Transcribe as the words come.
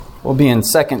We'll be in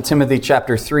 2 Timothy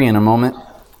chapter 3 in a moment.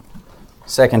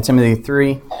 2 Timothy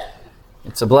 3.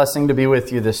 It's a blessing to be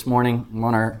with you this morning. I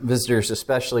want our visitors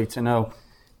especially to know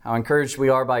how encouraged we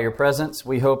are by your presence.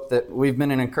 We hope that we've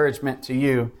been an encouragement to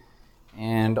you.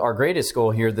 And our greatest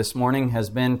goal here this morning has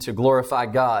been to glorify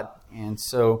God. And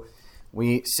so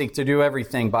we seek to do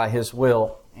everything by His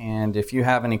will. And if you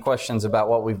have any questions about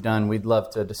what we've done, we'd love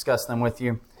to discuss them with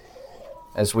you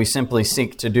as we simply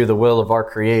seek to do the will of our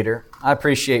Creator. I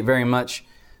appreciate very much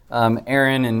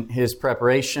Aaron and his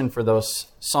preparation for those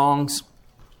songs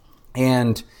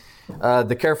and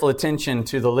the careful attention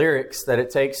to the lyrics that it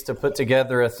takes to put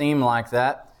together a theme like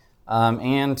that.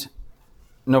 And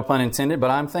no pun intended, but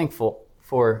I'm thankful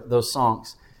for those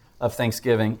songs of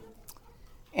thanksgiving.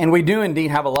 And we do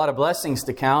indeed have a lot of blessings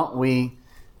to count. We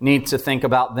need to think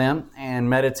about them and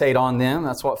meditate on them.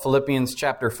 That's what Philippians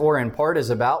chapter 4 in part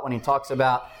is about when he talks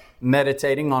about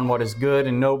meditating on what is good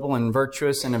and noble and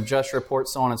virtuous and of just report,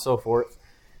 so on and so forth.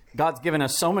 God's given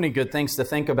us so many good things to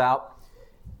think about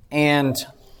and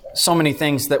so many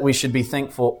things that we should be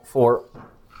thankful for.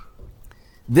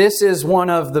 This is one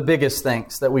of the biggest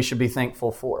things that we should be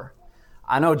thankful for.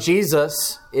 I know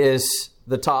Jesus is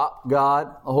the top,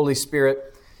 God, the Holy Spirit.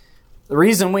 The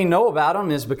reason we know about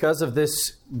Him is because of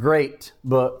this great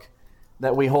book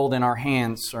that we hold in our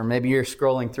hands, or maybe you're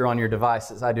scrolling through on your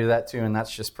devices. I do that too, and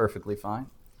that's just perfectly fine.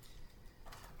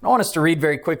 I want us to read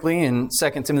very quickly in 2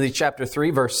 Timothy chapter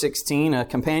 3, verse 16, a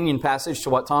companion passage to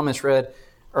what Thomas read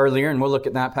earlier, and we'll look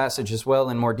at that passage as well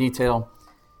in more detail,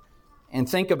 and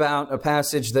think about a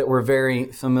passage that we're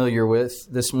very familiar with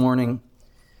this morning.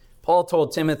 Paul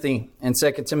told Timothy in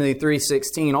 2 Timothy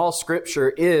 3:16, all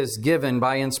Scripture is given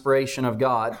by inspiration of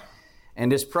God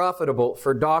and is profitable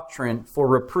for doctrine, for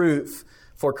reproof,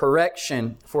 for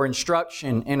correction, for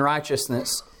instruction in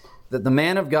righteousness, that the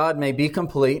man of God may be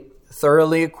complete,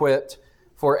 thoroughly equipped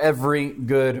for every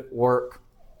good work.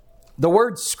 The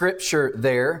word Scripture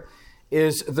there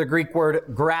is the Greek word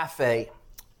graphe.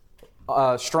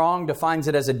 Strong defines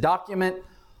it as a document,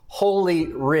 holy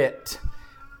writ.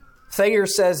 Thayer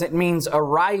says it means a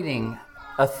writing,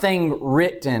 a thing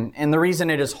written. And the reason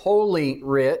it is holy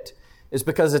writ is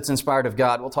because it's inspired of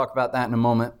God. We'll talk about that in a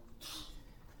moment.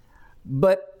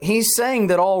 But he's saying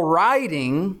that all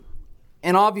writing,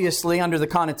 and obviously under the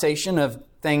connotation of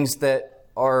things that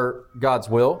are God's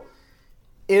will,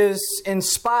 is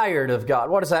inspired of God.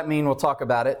 What does that mean? We'll talk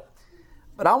about it.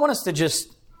 But I want us to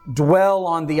just dwell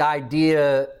on the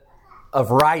idea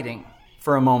of writing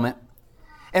for a moment.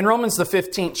 In Romans the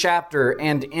 15th chapter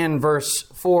and in verse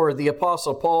 4, the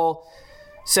Apostle Paul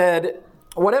said,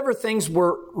 whatever things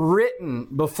were written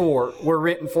before were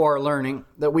written for our learning,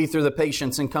 that we through the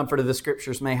patience and comfort of the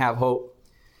Scriptures may have hope.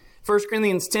 1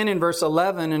 Corinthians 10 and verse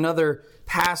 11, another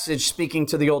passage speaking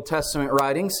to the Old Testament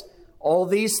writings, all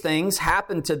these things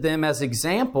happened to them as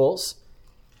examples,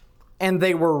 and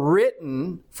they were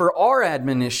written for our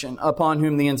admonition, upon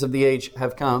whom the ends of the age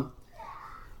have come.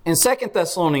 In 2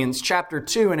 Thessalonians chapter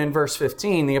 2 and in verse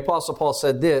 15, the Apostle Paul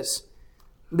said this,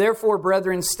 therefore,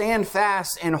 brethren, stand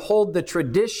fast and hold the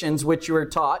traditions which you are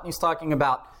taught. And he's talking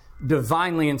about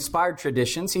divinely inspired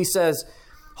traditions. He says,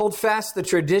 hold fast the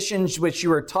traditions which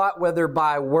you are taught, whether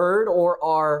by word or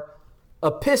our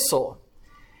epistle.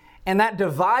 And that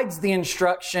divides the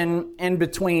instruction in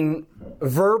between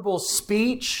verbal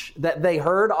speech that they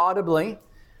heard audibly,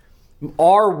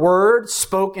 our word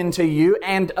spoken to you,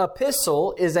 and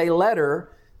epistle is a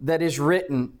letter that is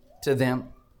written to them.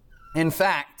 In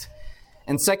fact,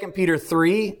 in 2 Peter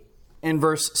 3 in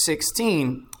verse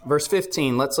 15,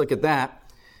 let's look at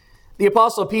that. The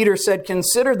Apostle Peter said,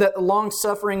 consider that the long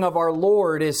suffering of our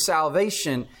Lord is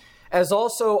salvation, as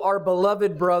also our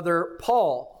beloved brother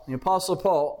Paul, the Apostle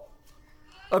Paul,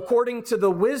 according to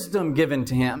the wisdom given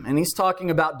to him, and he's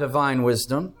talking about divine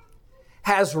wisdom,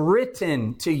 has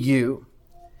written to you,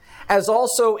 as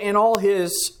also in all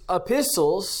his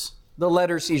epistles, the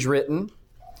letters he's written,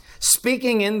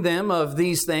 speaking in them of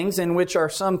these things, in which are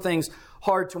some things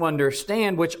hard to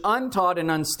understand, which untaught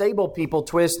and unstable people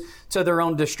twist to their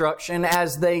own destruction,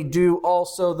 as they do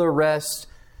also the rest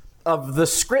of the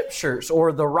Scriptures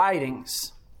or the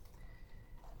writings.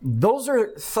 Those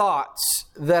are thoughts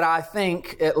that I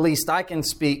think, at least I can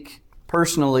speak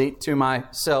personally to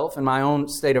myself and my own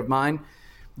state of mind,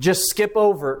 just skip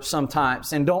over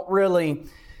sometimes and don't really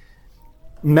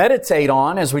meditate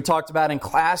on, as we talked about in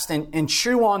class, and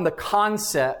chew on the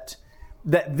concept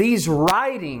that these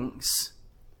writings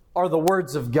are the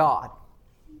words of God.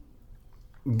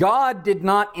 God did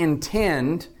not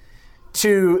intend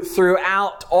to,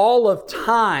 throughout all of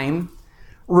time,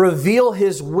 reveal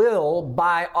His will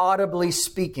by audibly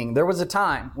speaking. There was a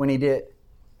time when He did.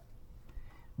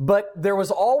 But there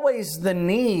was always the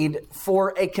need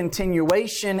for a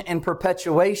continuation and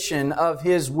perpetuation of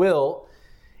His will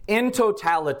in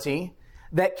totality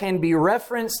that can be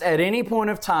referenced at any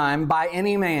point of time by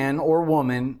any man or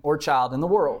woman or child in the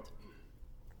world.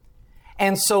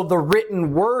 And so the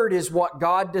written word is what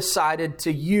God decided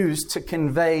to use to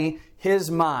convey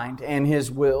His mind and His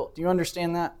will. Do you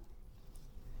understand that?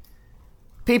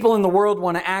 People in the world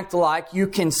want to act like you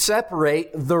can separate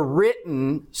the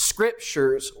written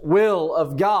Scriptures, will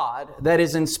of God, that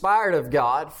is inspired of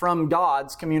God, from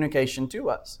God's communication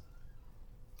to us.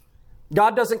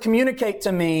 God doesn't communicate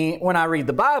to me when I read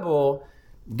the Bible.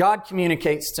 God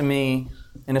communicates to me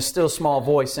in a still small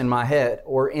voice in my head,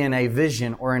 or in a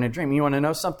vision, or in a dream. You want to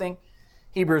know something?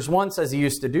 Hebrews 1 says He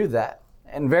used to do that.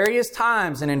 In various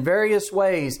times and in various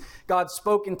ways, God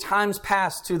spoke in times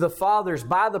past to the fathers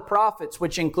by the prophets,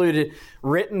 which included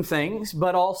written things,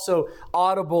 but also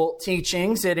audible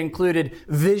teachings. It included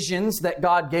visions that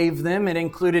God gave them. It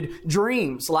included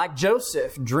dreams, like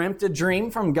Joseph dreamt a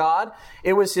dream from God.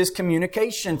 It was his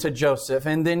communication to Joseph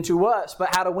and then to us.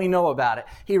 But how do we know about it?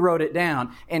 He wrote it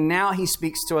down. And now He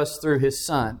speaks to us through His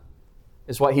Son,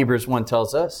 is what Hebrews 1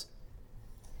 tells us.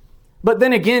 But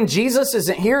then again, Jesus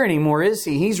isn't here anymore, is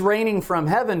He? He's reigning from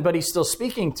heaven, but He's still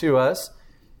speaking to us.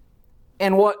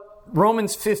 And what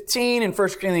Romans 15 and 1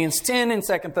 Corinthians 10 and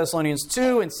 2 Thessalonians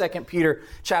 2 and 2 Peter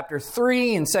chapter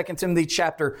 3 and 2 Timothy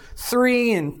chapter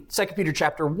 3 and 2 Peter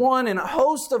chapter 1 and a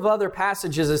host of other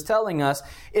passages is telling us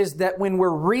is that when we're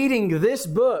reading this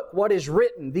book, what is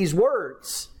written, these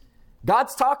words,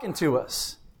 God's talking to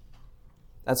us.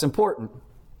 That's important.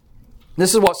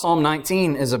 This is what Psalm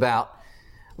 19 is about,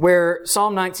 where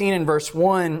Psalm 19 and verse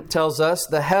 1 tells us,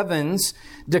 the heavens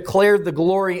declared the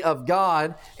glory of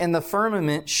God, and the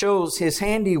firmament shows His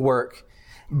handiwork.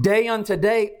 Day unto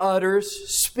day utters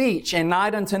speech, and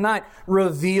night unto night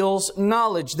reveals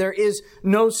knowledge. There is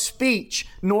no speech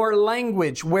nor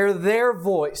language where their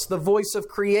voice, the voice of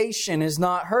creation, is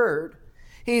not heard.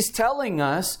 He's telling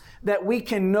us that we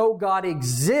can know God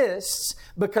exists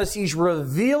because He's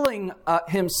revealing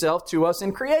Himself to us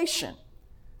in creation.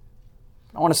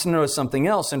 I want us to notice something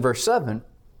else in verse 7.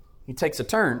 He takes a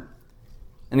turn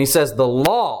and he says, the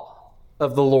law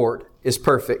of the Lord is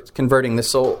perfect, converting the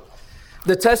soul.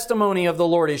 The testimony of the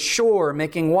Lord is sure,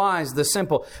 making wise the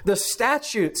simple. The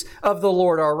statutes of the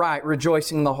Lord are right,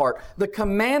 rejoicing the heart. The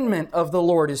commandment of the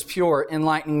Lord is pure,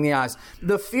 enlightening the eyes.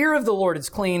 The fear of the Lord is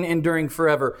clean, enduring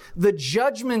forever. The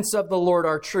judgments of the Lord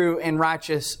are true and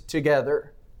righteous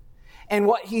together. And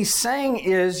what he's saying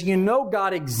is, you know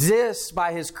God exists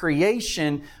by His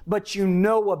creation, but you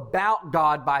know about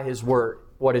God by His Word,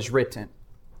 what is written.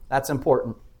 That's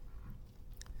important.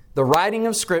 The writing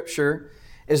of Scripture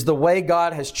is the way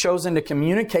God has chosen to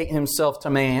communicate Himself to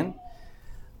man.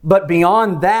 But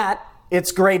beyond that,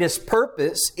 its greatest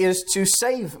purpose is to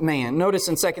save man. Notice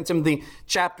in 2 Timothy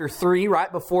chapter 3,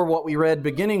 right before what we read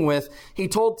beginning with, he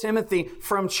told Timothy,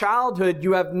 from childhood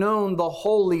you have known the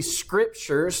holy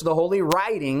Scriptures, the holy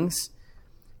writings,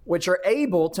 which are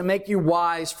able to make you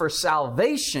wise for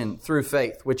salvation through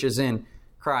faith, which is in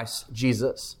Christ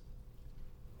Jesus.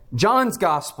 John's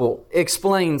Gospel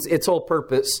explains its whole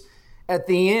purpose at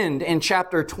the end in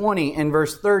chapter 20 and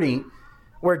verse 30,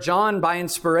 where John, by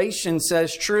inspiration,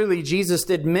 says, truly Jesus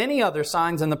did many other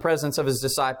signs in the presence of His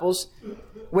disciples,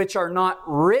 which are not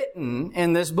written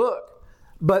in this book.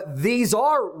 But these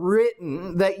are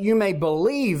written that you may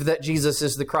believe that Jesus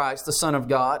is the Christ, the Son of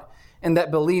God, and that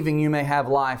believing you may have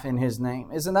life in His name.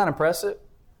 Isn't that impressive?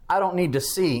 I don't need to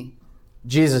see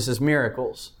Jesus'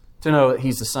 miracles to know that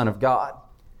He's the Son of God.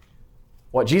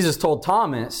 What Jesus told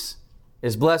Thomas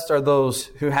is, blessed are those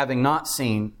who, having not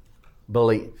seen,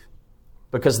 believe,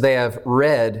 because they have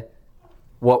read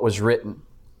what was written.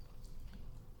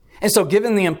 And so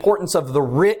given the importance of the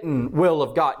written will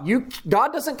of God,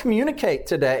 God doesn't communicate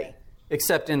today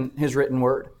except in His written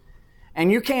word.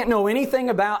 And you can't know anything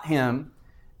about Him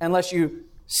unless you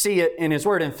see it in His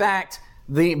word. In fact,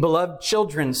 the beloved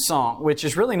children's song, which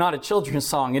is really not a children's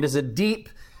song, it is a deep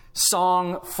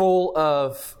song full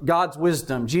of God's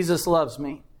wisdom. Jesus loves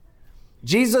me.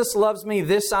 Jesus loves me,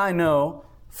 this I know,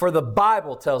 for the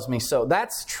Bible tells me so.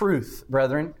 That's truth,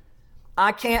 brethren.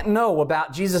 I can't know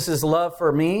about Jesus' love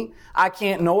for me. I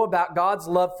can't know about God's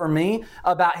love for me,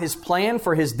 about His plan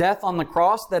for His death on the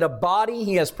cross, that a body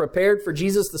He has prepared for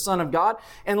Jesus, the Son of God,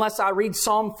 unless I read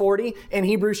Psalm 40 and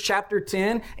Hebrews chapter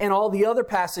 10 and all the other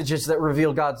passages that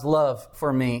reveal God's love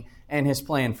for me and His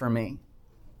plan for me.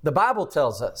 The Bible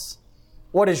tells us.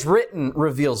 What is written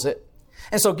reveals it.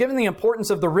 And so given the importance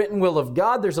of the written will of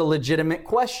God, there's a legitimate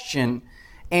question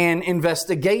and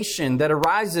investigation that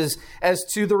arises as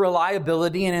to the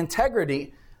reliability and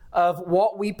integrity of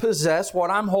what we possess,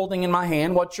 what I'm holding in my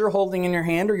hand, what you're holding in your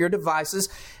hand or your devices,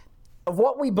 of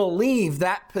what we believe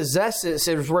that possesses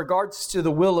in regards to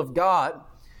the will of God.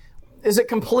 Is it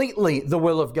completely the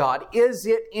will of God? Is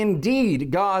it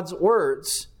indeed God's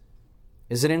words?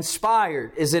 Is it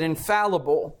inspired? Is it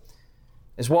infallible?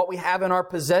 Is what we have in our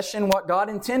possession what God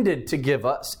intended to give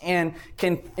us and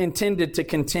intended to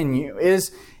continue?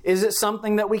 Is it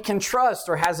something that we can trust,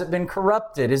 or has it been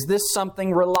corrupted? Is this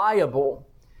something reliable?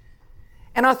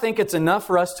 And I think it's enough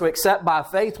for us to accept by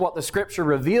faith what the Scripture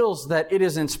reveals, that it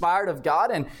is inspired of God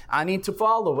and I need to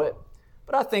follow it.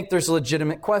 But I think there's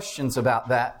legitimate questions about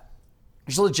that.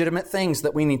 There's legitimate things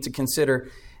that we need to consider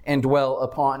and dwell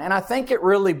upon. And I think it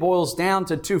really boils down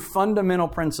to two fundamental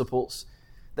principles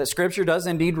that Scripture does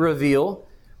indeed reveal,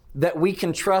 that we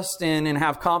can trust in and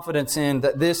have confidence in,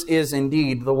 that this is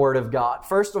indeed the Word of God.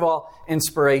 First of all,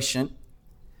 inspiration.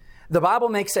 The Bible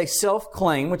makes a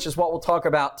self-claim, which is what we'll talk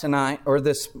about tonight, or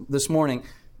this morning.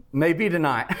 Maybe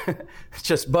tonight.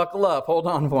 Just buckle up. Hold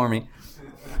on for me.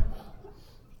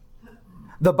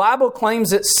 The Bible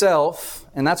claims itself,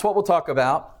 and that's what we'll talk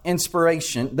about,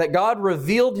 inspiration, that God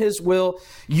revealed His will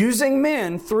using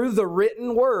men through the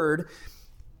written Word,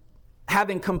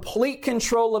 having complete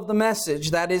control of the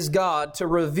message, that is God, to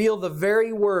reveal the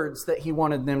very words that He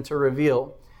wanted them to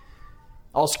reveal.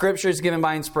 All Scripture is given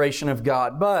by inspiration of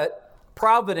God, but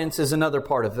providence is another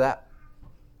part of that.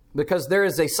 Because there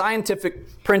is a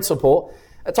scientific principle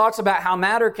that talks about how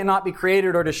matter cannot be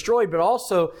created or destroyed, but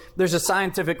also there's a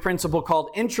scientific principle called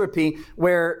entropy,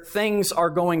 where things are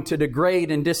going to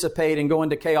degrade and dissipate and go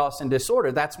into chaos and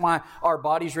disorder. That's why our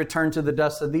bodies return to the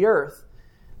dust of the earth.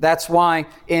 That's why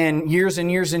in years and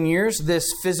years and years,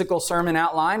 this physical sermon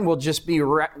outline will just be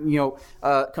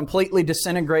completely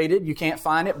disintegrated. You can't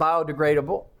find it,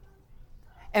 biodegradable.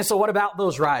 And so what about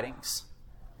those writings?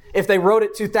 If they wrote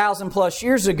it 2,000 plus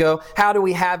years ago, how do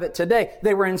we have it today?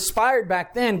 They were inspired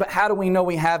back then, but how do we know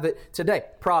we have it today?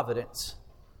 Providence.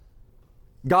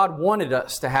 God wanted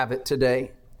us to have it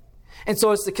today. And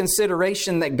so it's the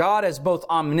consideration that God is both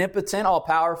omnipotent,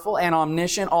 all-powerful, and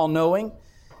omniscient, all-knowing,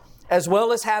 as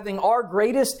well as having our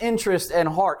greatest interest and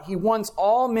heart. He wants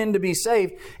all men to be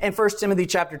saved. And 1 Timothy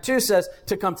chapter 2 says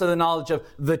to come to the knowledge of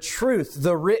the truth,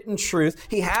 the written truth.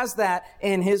 He has that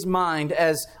in His mind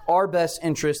as our best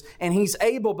interest. And He's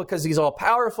able, because He's all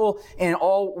powerful and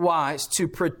all wise, to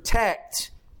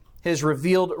protect His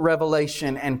revealed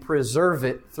revelation and preserve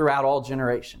it throughout all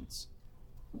generations.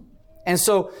 And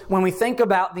so when we think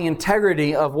about the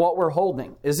integrity of what we're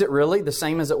holding, is it really the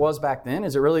same as it was back then?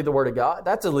 Is it really the Word of God?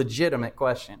 That's a legitimate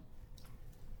question.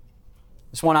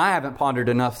 It's one I haven't pondered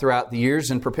enough throughout the years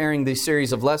in preparing these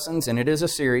series of lessons, and it is a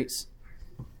series.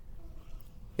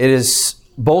 It has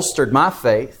bolstered my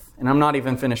faith, and I'm not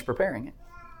even finished preparing it.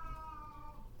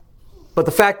 But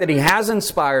the fact that He has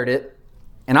inspired it,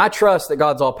 and I trust that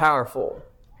God's all-powerful,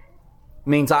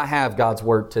 means I have God's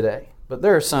Word today. But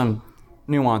there are some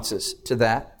nuances to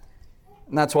that.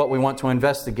 And that's what we want to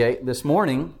investigate this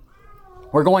morning.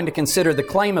 We're going to consider the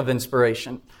claim of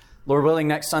inspiration. Lord willing,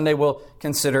 next Sunday we'll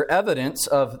consider evidence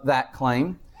of that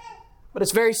claim. But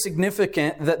it's very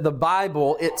significant that the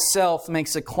Bible itself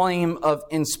makes a claim of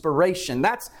inspiration.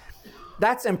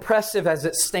 That's impressive as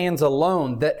it stands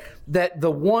alone. That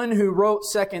the one who wrote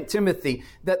 2 Timothy,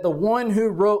 that the one who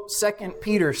wrote 2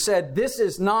 Peter said, this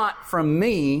is not from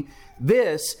me,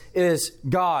 this is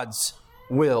God's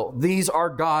will. These are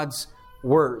God's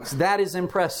words. That is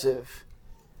impressive.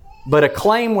 But a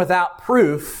claim without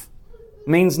proof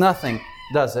means nothing,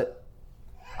 does it?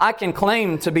 I can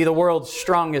claim to be the world's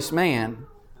strongest man.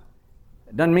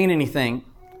 It doesn't mean anything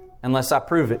unless I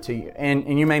prove it to you.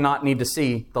 And you may not need to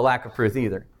see the lack of proof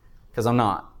either, because I'm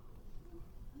not.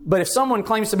 But if someone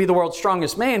claims to be the world's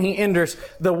strongest man, he enters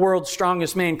the world's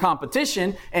strongest man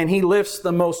competition and he lifts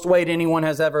the most weight anyone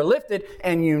has ever lifted.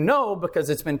 And you know,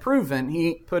 because it's been proven,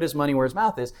 he put his money where his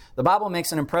mouth is. The Bible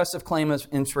makes an impressive claim of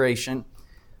inspiration,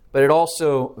 but it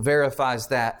also verifies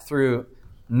that through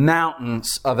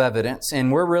mountains of evidence.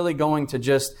 And we're really going to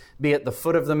just be at the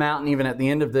foot of the mountain, even at the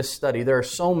end of this study. There are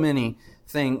so many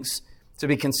things to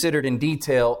be considered in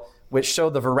detail which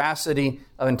show the veracity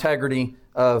of integrity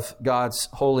of God's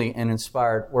holy and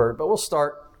inspired Word. But we'll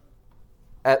start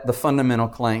at the fundamental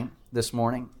claim this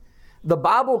morning. The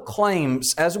Bible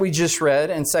claims, as we just read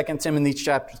in 2 Timothy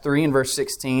chapter 3 and verse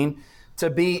 16, to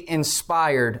be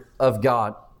inspired of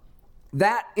God.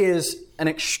 That is an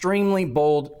extremely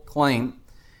bold claim.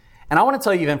 And I want to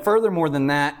tell you even furthermore than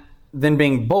that, than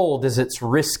being bold, is it's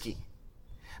risky.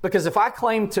 Because if I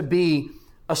claim to be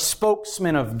a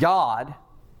spokesman of God,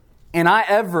 and I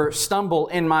ever stumble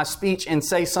in my speech and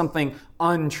say something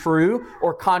untrue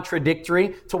or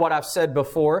contradictory to what I've said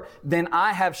before, then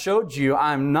I have showed you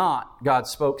I'm not God's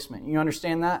spokesman. You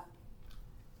understand that?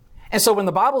 And so when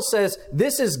the Bible says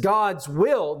this is God's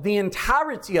will, the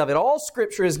entirety of it, all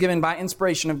Scripture is given by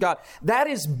inspiration of God, that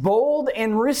is bold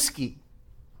and risky,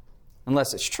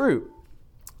 unless it's true.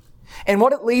 And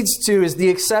what it leads to is the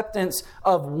acceptance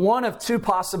of one of two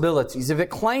possibilities. If it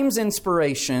claims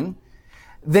inspiration,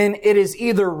 then it is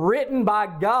either written by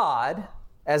God,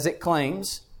 as it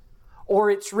claims, or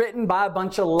it's written by a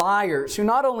bunch of liars who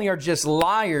not only are just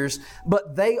liars,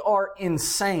 but they are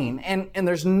insane. And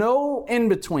there's no in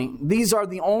between. These are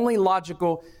the only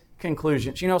logical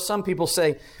conclusions. You know, some people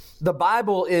say the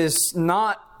Bible is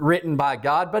not written by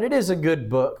God, but it is a good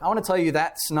book. I want to tell you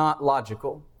that's not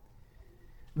logical.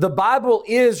 The Bible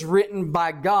is written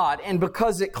by God, and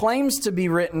because it claims to be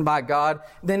written by God,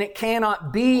 then it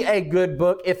cannot be a good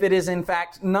book if it is in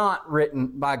fact not written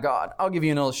by God. I'll give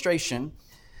you an illustration.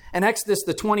 In Exodus,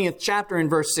 the 20th chapter in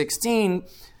verse 16,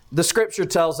 the Scripture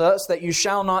tells us that you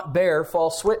shall not bear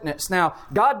false witness. Now,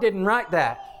 God didn't write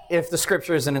that if the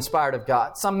Scripture isn't inspired of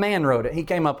God. Some man wrote it. He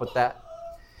came up with that.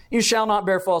 You shall not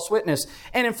bear false witness.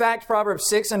 And in fact, Proverbs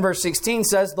 6 and verse 16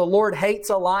 says, the Lord hates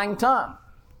a lying tongue.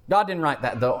 God didn't write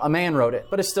that though. A man wrote it,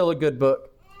 but it's still a good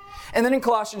book. And then in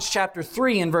Colossians chapter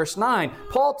 3 and verse 9,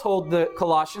 Paul told the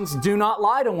Colossians, do not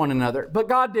lie to one another. But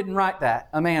God didn't write that.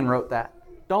 A man wrote that.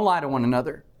 Don't lie to one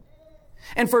another.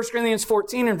 In 1 Corinthians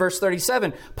 14 and verse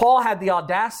 37, Paul had the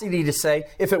audacity to say,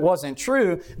 if it wasn't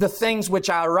true, the things which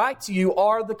I write to you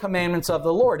are the commandments of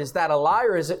the Lord. Is that a lie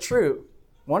or is it true?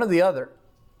 One or the other.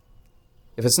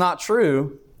 If it's not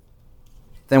true,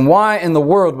 then why in the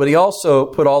world would he also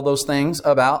put all those things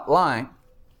about lying?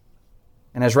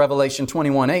 And as Revelation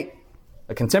 21:8,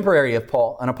 a contemporary of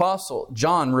Paul, an apostle,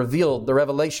 John revealed the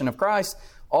revelation of Christ,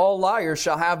 all liars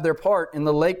shall have their part in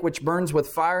the lake which burns with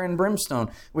fire and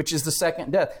brimstone, which is the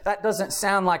second death. That doesn't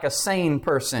sound like a sane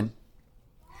person.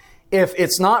 If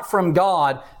it's not from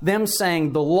God, them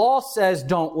saying the law says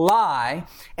don't lie,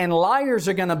 and liars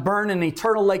are going to burn in an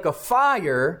eternal lake of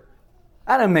fire,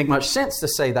 that doesn't make much sense to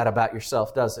say that about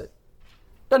yourself, does it?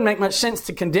 Doesn't make much sense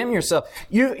to condemn yourself.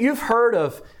 You've heard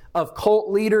of cult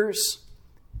leaders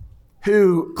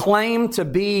who claim to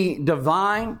be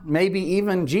divine, maybe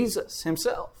even Jesus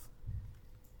himself.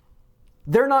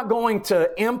 They're not going to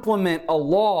implement a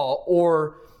law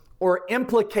or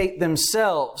implicate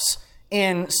themselves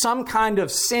in some kind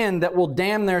of sin that will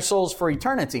damn their souls for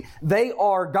eternity. They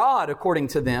are God according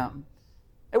to them.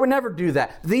 They would never do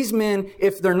that. These men,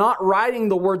 if they're not writing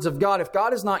the words of God, if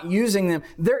God is not using them,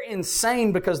 they're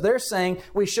insane because they're saying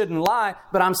we shouldn't lie,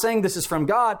 but I'm saying this is from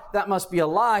God, that must be a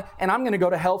lie, and I'm going to go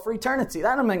to hell for eternity.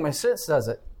 That doesn't make much sense, does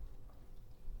it?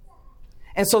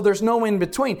 And so there's no in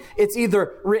between. It's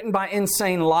either written by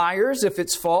insane liars if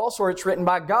it's false, or it's written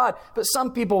by God. But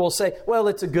some people will say, well,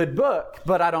 it's a good book,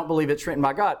 but I don't believe it's written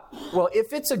by God. Well,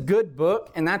 if it's a good book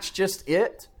and that's just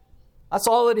it, that's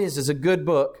all it is a good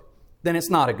book, then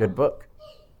it's not a good book.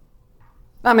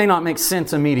 That may not make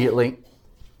sense immediately.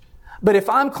 But if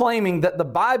I'm claiming that the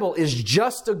Bible is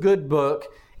just a good book,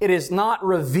 it is not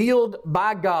revealed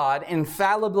by God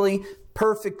infallibly,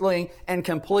 perfectly, and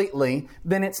completely,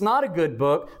 then it's not a good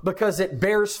book because it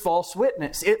bears false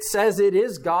witness. It says it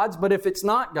is God's, but if it's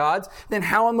not God's, then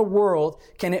how in the world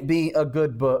can it be a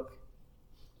good book?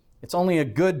 It's only a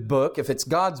good book if it's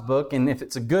God's book, and if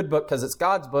it's a good book because it's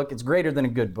God's book, it's greater than a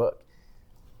good book.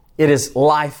 It is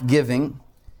life-giving.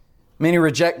 Many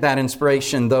reject that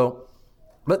inspiration, though.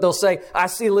 But they'll say, I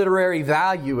see literary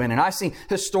value in it. I see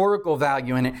historical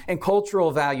value in it, and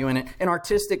cultural value in it, and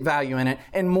artistic value in it,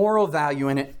 and moral value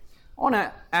in it. I want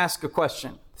to ask a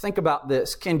question. Think about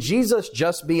this. Can Jesus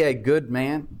just be a good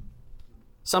man?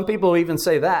 Some people even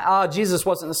say that. Jesus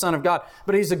wasn't the Son of God,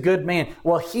 but He's a good man.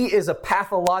 Well, He is a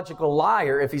pathological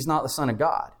liar if He's not the Son of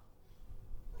God.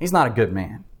 He's not a good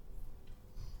man.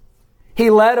 He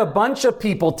led a bunch of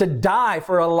people to die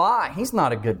for a lie. He's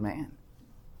not a good man.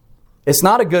 It's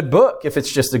not a good book if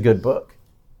it's just a good book.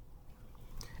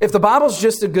 If the Bible's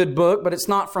just a good book, but it's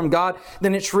not from God,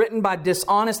 then it's written by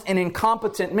dishonest and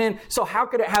incompetent men. So how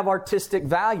could it have artistic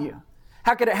value?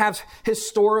 How could it have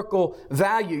historical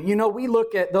value? You know, we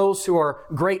look at those who are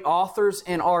great authors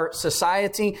in our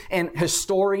society, and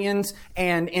historians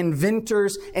and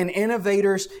inventors and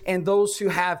innovators, and those who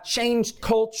have changed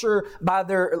culture by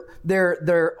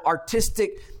their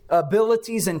artistic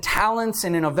abilities and talents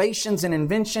and innovations and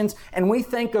inventions, and we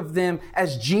think of them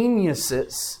as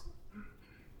geniuses.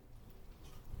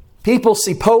 People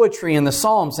see poetry in the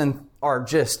Psalms and are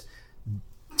just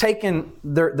taken,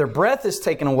 their breath is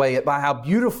taken away by how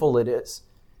beautiful it is.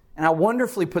 and how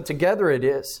wonderfully put together it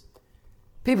is.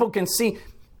 People can see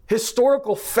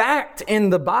historical fact in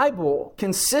the Bible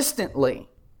consistently.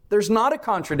 There's not a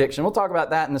contradiction. We'll talk about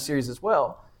that in the series as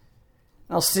well.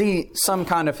 I'll see some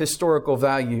kind of historical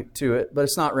value to it, but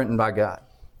it's not written by God.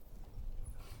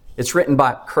 It's written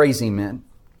by crazy men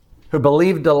who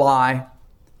believed a lie,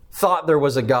 thought there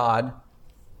was a God,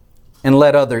 and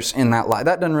led others in that lie.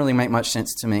 That doesn't really make much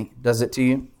sense to me. Does it to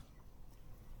you?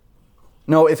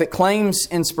 No, if it claims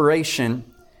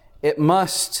inspiration, it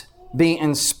must be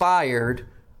inspired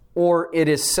or it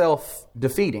is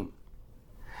self-defeating.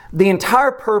 The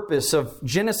entire purpose of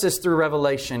Genesis through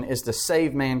Revelation is to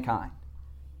save mankind.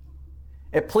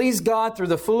 It pleased God through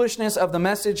the foolishness of the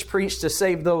message preached to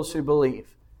save those who believe.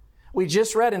 We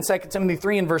just read in 2 Timothy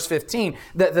 3 and verse 15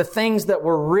 that the things that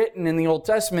were written in the Old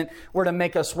Testament were to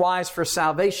make us wise for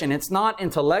salvation. It's not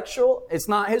intellectual. It's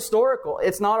not historical.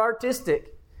 It's not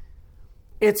artistic.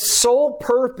 Its sole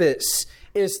purpose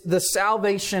is the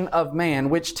salvation of man,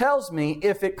 which tells me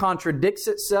if it contradicts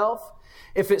itself,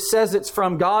 if it says it's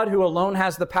from God who alone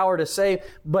has the power to save,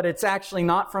 but it's actually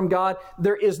not from God,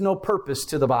 there is no purpose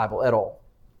to the Bible at all.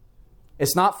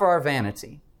 It's not for our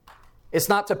vanity. It's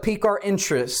not to pique our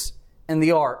interest in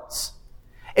the arts.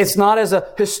 It's not as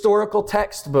a historical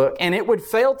textbook, and it would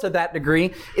fail to that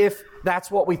degree if that's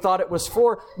what we thought it was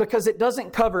for, because it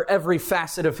doesn't cover every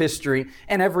facet of history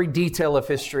and every detail of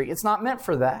history. It's not meant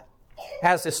for that. It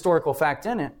has historical fact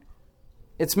in it.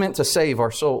 It's meant to save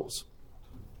our souls.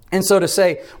 And so to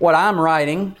say what I'm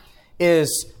writing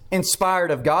is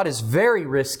inspired of God is very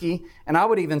risky, and I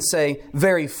would even say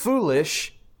very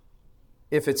foolish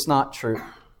if it's not true.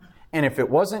 And if it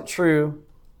wasn't true,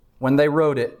 when they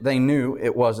wrote it, they knew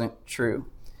it wasn't true.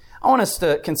 I want us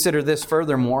to consider this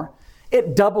furthermore.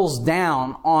 It doubles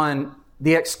down on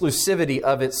the exclusivity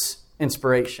of its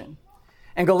inspiration.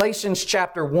 In Galatians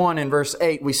chapter 1 and verse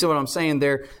 8, we see what I'm saying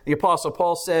there. The Apostle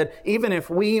Paul said, even if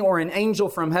we or an angel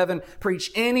from heaven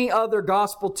preach any other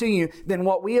gospel to you than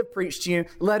what we have preached to you,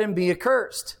 let him be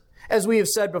accursed. As we have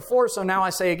said before, so now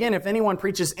I say again, if anyone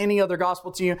preaches any other gospel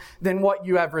to you than what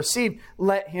you have received,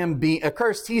 let him be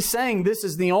accursed. He's saying this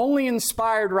is the only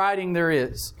inspired writing there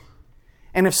is.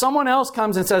 And if someone else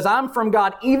comes and says, I'm from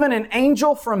God, even an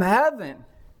angel from heaven,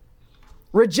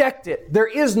 reject it. There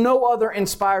is no other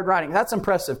inspired writing. That's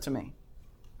impressive to me.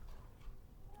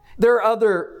 There are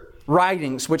other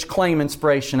writings which claim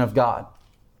inspiration of God.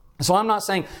 So I'm not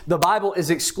saying the Bible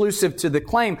is exclusive to the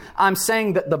claim. I'm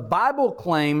saying that the Bible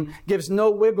claim gives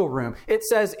no wiggle room. It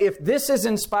says if this is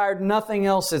inspired, nothing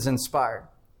else is inspired.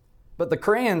 But the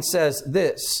Quran says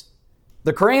this.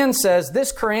 The Quran says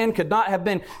this Quran could not have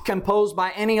been composed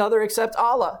by any other except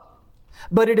Allah.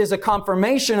 But it is a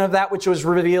confirmation of that which was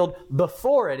revealed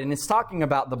before it. And it's talking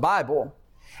about the Bible.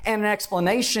 And an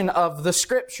explanation of the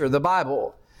Scripture, the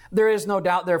Bible. There is no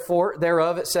doubt, therefore,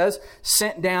 thereof, it says,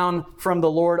 sent down from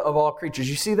the Lord of all creatures.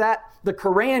 You see that? The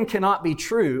Quran cannot be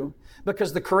true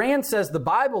because the Quran says the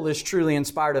Bible is truly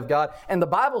inspired of God, and the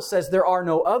Bible says there are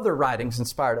no other writings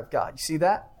inspired of God. You see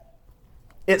that?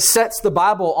 It sets the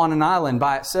Bible on an island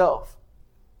by itself.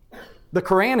 The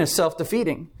Quran is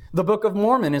self-defeating. The Book of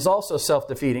Mormon is also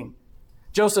self-defeating.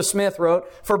 Joseph Smith wrote,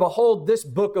 for behold, this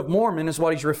Book of Mormon is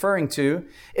what he's referring to,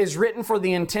 is written for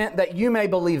the intent that you may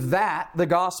believe that, the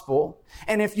gospel.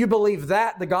 And if you believe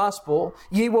that, the gospel,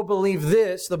 ye will believe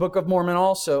this, the Book of Mormon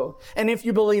also. And if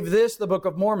you believe this, the Book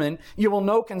of Mormon, you will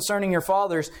know concerning your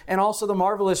fathers and also the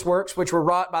marvelous works which were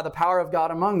wrought by the power of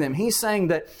God among them. He's saying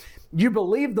that you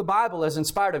believe the Bible as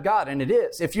inspired of God, and it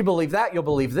is. If you believe that, you'll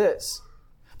believe this.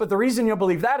 But the reason you'll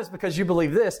believe that is because you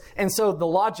believe this. And so the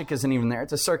logic isn't even there.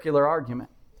 It's a circular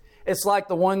argument. It's like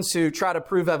the ones who try to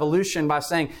prove evolution by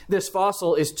saying this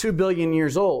fossil is 2 billion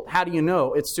years old. How do you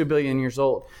know it's 2 billion years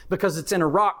old? Because it's in a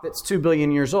rock that's 2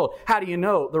 billion years old. How do you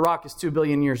know the rock is 2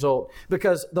 billion years old?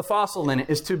 Because the fossil in it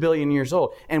is 2 billion years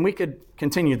old. And we could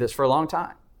continue this for a long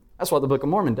time. That's what the Book of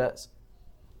Mormon does.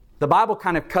 The Bible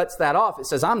kind of cuts that off. It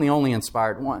says, I'm the only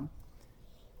inspired one.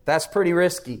 That's pretty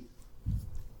risky,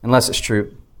 unless it's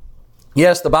true.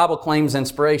 Yes, the Bible claims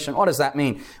inspiration. What does that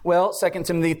mean? Well, 2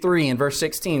 Timothy 3 and verse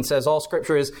 16 says all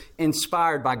Scripture is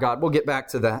inspired by God. We'll get back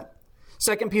to that.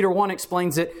 2 Peter 1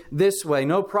 explains it this way.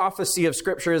 No prophecy of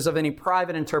Scripture is of any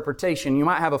private interpretation. You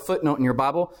might have a footnote in your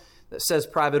Bible that says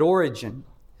private origin.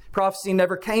 Prophecy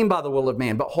never came by the will of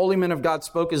man, but holy men of God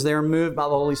spoke as they were moved by the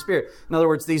Holy Spirit. In other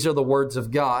words, these are the words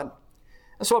of God.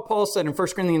 That's what Paul said in 1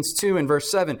 Corinthians 2 and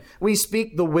verse 7. We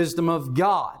speak the wisdom of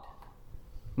God,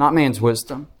 not man's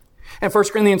wisdom. And 1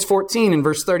 Corinthians 14 and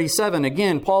verse 37,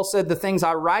 again, Paul said, the things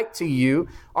I write to you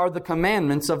are the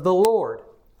commandments of the Lord.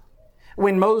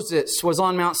 When Moses was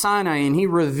on Mount Sinai and he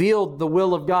revealed the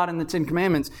will of God in the Ten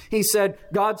Commandments, he said,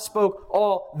 God spoke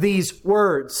all these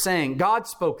words, saying, God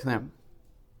spoke them.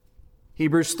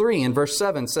 Hebrews 3 in verse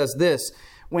 7 says this,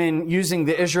 when using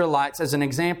the Israelites as an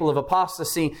example of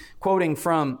apostasy, quoting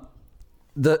from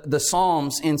the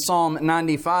Psalms in Psalm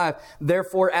 95,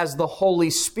 therefore, as the Holy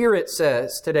Spirit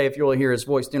says, today if you will hear His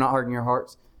voice, do not harden your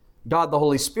hearts. God the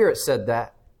Holy Spirit said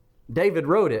that. David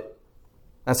wrote it.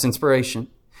 That's inspiration.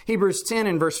 Hebrews 10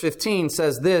 in verse 15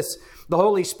 says this, the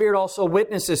Holy Spirit also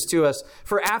witnesses to us,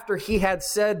 for after He had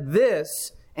said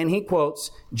this, and he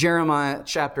quotes Jeremiah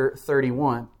chapter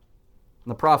 31,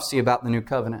 the prophecy about the new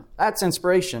covenant. That's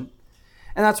inspiration.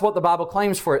 And that's what the Bible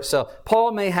claims for itself.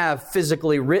 Paul may have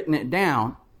physically written it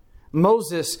down.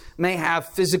 Moses may have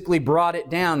physically brought it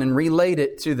down and relayed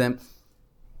it to them.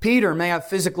 Peter may have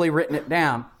physically written it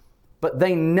down, but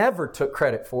they never took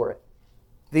credit for it.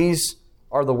 These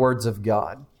are the words of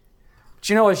God. But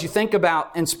you know, as you think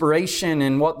about inspiration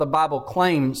and what the Bible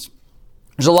claims,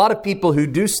 there's a lot of people who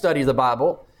do study the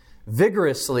Bible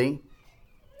vigorously,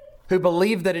 who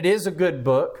believe that it is a good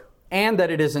book and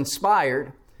that it is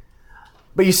inspired.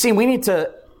 But you see, we need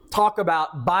to talk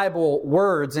about Bible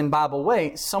words in Bible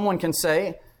ways. Someone can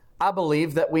say, I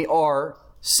believe that we are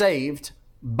saved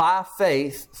by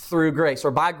faith through grace,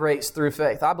 or by grace through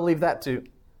faith. I believe that too.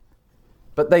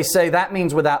 But they say that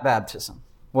means without baptism.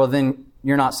 Well, then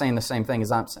you're not saying the same thing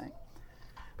as I'm saying.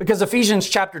 Because Ephesians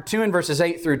chapter 2 and verses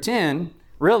 8 through 10,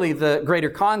 really the greater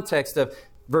context of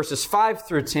verses 5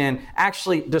 through 10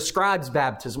 actually describes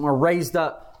baptism. We're raised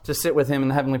up to sit with Him in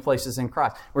the heavenly places in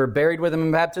Christ. We're buried with Him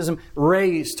in baptism,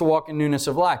 raised to walk in newness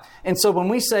of life. And so when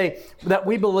we say that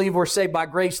we believe we're saved by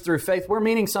grace through faith, we're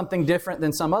meaning something different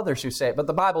than some others who say it. But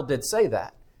the Bible did say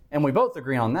that. And we both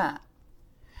agree on that.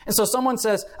 And so someone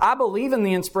says, I believe in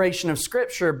the inspiration of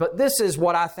Scripture, but this is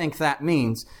what I think that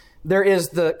means. There is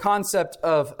the concept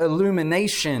of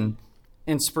illumination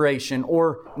inspiration,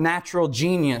 or natural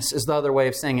genius is the other way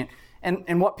of saying it.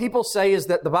 And what people say is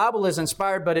that the Bible is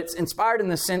inspired, but it's inspired in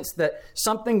the sense that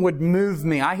something would move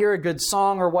me. I hear a good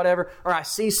song or whatever, or I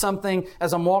see something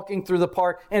as I'm walking through the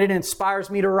park, and it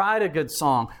inspires me to write a good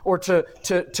song, or to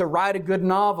write a good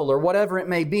novel, or whatever it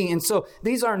may be. And so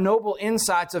these are noble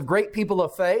insights of great people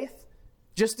of faith,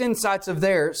 just insights of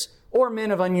theirs, or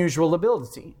men of unusual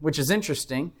ability, which is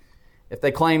interesting if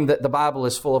they claim that the Bible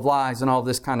is full of lies and all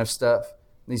this kind of stuff,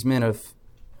 these men of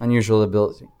unusual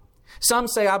ability. Some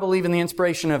say, I believe in the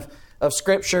inspiration of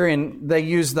Scripture, and they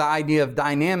use the idea of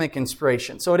dynamic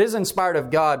inspiration. So it is inspired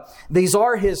of God. These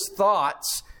are His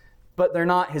thoughts, but they're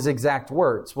not His exact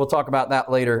words. We'll talk about that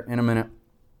later in a minute.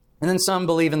 And then some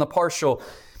believe in the partial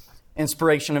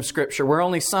inspiration of Scripture, where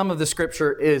only some of the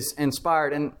Scripture is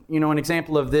inspired. And, you know, an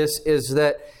example of this is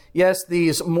that, yes,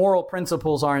 these moral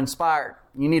principles are inspired.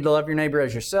 You need to love your neighbor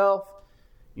as yourself.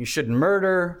 You shouldn't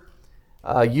murder.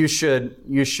 You should,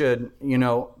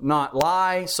 not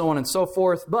lie, so on and so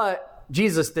forth. But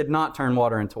Jesus did not turn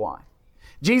water into wine.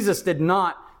 Jesus did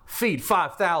not feed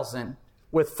 5,000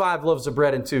 with 5 loaves of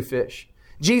bread and 2 fish.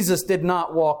 Jesus did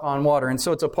not walk on water. And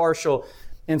so it's a partial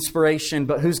inspiration,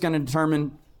 but who's going to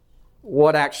determine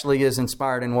what actually is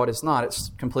inspired and what is not? It's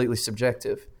completely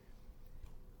subjective.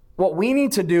 What we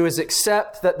need to do is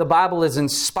accept that the Bible is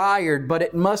inspired, but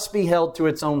it must be held to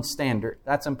its own standard.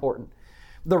 That's important.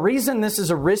 The reason this is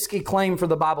a risky claim for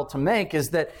the Bible to make is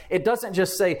that it doesn't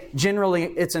just say generally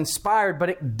it's inspired, but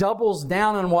it doubles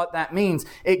down on what that means.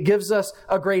 It gives us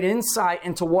a great insight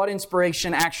into what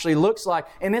inspiration actually looks like.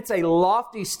 And it's a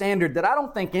lofty standard that I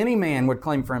don't think any man would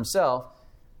claim for himself.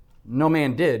 No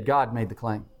man did. God made the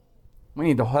claim. We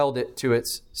need to hold it to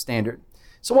its standard.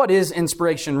 So what is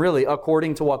inspiration really,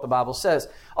 according to what the Bible says?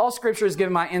 All Scripture is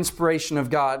given by inspiration of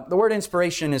God. The word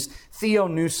inspiration is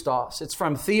theopneustos. It's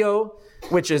from theo,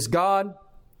 which is God,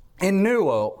 and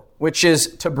pneuo, which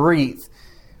is to breathe.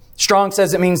 Strong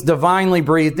says it means divinely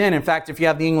breathed in. In fact, if you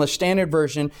have the English Standard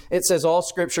Version, it says all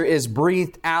Scripture is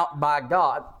breathed out by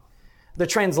God. The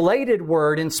translated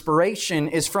word inspiration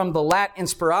is from the Latin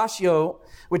inspiratio,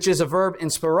 which is a verb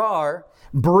inspirar,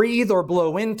 breathe or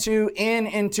blow into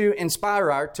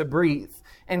inspirar, to breathe.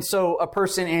 And so a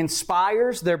person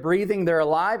inspires, they're breathing, they're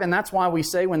alive, and that's why we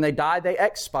say when they die, they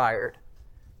expired,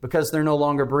 because they're no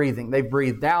longer breathing. They've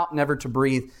breathed out, never to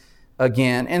breathe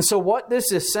again. And so what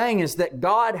this is saying is that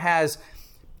God has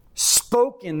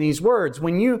spoken these words.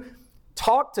 When you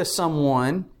talk to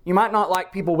someone, you might not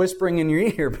like people whispering in your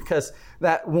ear because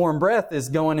that warm breath is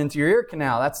going into your ear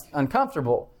canal. That's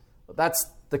uncomfortable. But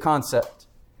that's the concept.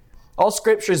 All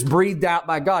Scripture is breathed out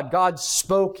by God. God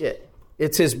spoke it.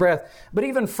 It's His breath. But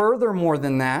even furthermore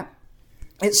than that,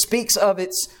 it speaks of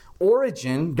its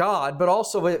origin, God, but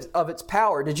also of its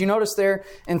power. Did you notice there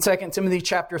in 2 Timothy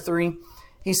chapter 3?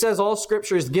 He says all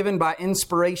Scripture is given by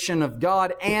inspiration of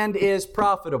God and is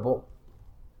profitable.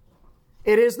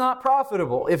 It is not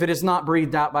profitable if it is not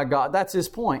breathed out by God. That's his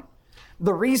point.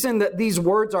 The reason that these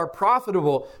words are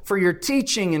profitable for your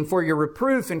teaching and for your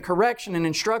reproof and correction and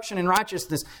instruction in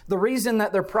righteousness, the reason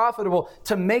that they're profitable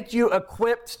to make you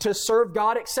equipped to serve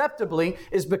God acceptably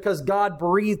is because God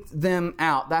breathed them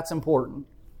out. That's important.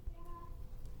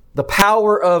 The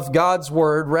power of God's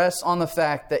Word rests on the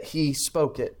fact that He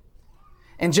spoke it.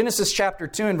 In Genesis chapter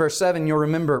 2 and verse 7, you'll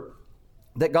remember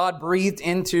that God breathed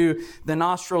into the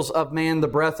nostrils of man the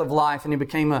breath of life and he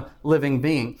became a living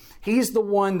being. He's the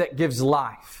one that gives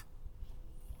life.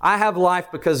 I have life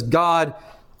because God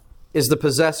is the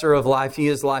possessor of life. He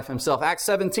is life Himself. Acts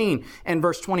 17 and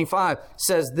verse 25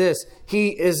 says this,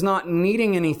 He is not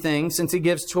needing anything since He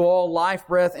gives to all life,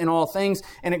 breath, and all things.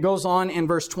 And it goes on in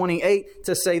verse 28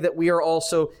 to say that we are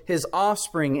also His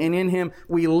offspring, and in Him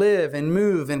we live and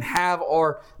move and have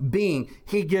our being.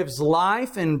 He gives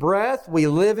life and breath. We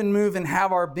live and move and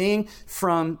have our being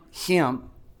from Him.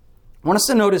 I want us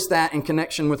to notice that in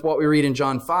connection with what we read in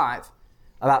John 5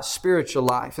 about spiritual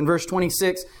life. In verse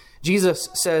 26, Jesus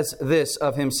says this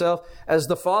of Himself, as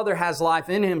the Father has life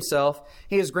in Himself,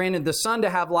 He has granted the Son to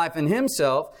have life in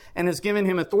Himself and has given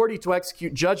Him authority to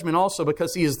execute judgment also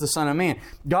because He is the Son of Man.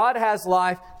 God has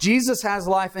life, Jesus has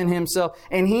life in Himself,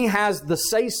 and He has the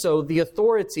say-so, the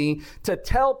authority to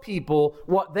tell people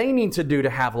what they need to do to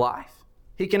have life.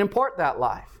 He can impart that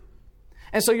life.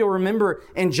 And so you'll remember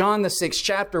in John the 6th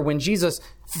chapter when Jesus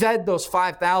fed those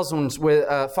 5,000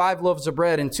 with 5 loaves of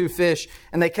bread and 2 fish,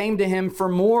 and they came to Him for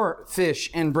more fish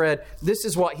and bread. This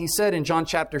is what He said in John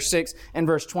chapter 6 and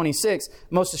verse 26.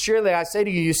 Most assuredly I say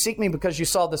to you, you seek Me because you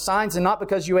saw the signs and not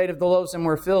because you ate of the loaves and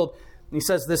were filled. And He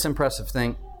says this impressive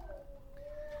thing.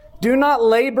 Do not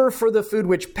labor for the food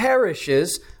which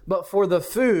perishes, but for the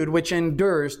food which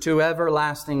endures to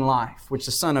everlasting life, which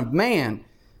the Son of Man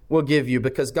will give you,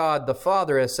 because God the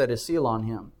Father has set His seal on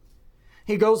Him.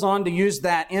 He goes on to use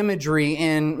that imagery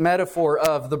in metaphor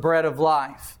of the bread of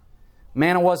life.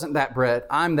 Manna wasn't that bread.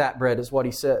 I'm that bread is what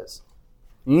He says.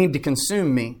 You need to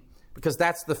consume Me because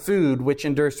that's the food which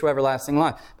endures to everlasting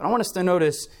life. But I want us to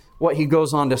notice what He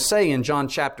goes on to say in John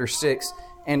chapter 6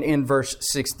 and in verse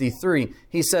 63.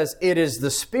 He says, it is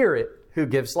the Spirit who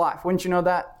gives life. Wouldn't you know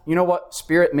that? You know what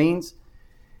Spirit means?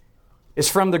 It's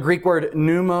from the Greek word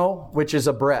pneumo, which is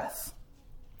a breath.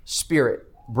 Spirit,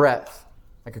 breath,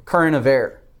 like a current of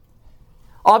air.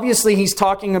 Obviously, He's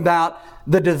talking about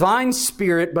the divine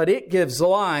Spirit, but it gives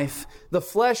life. The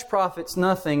flesh profits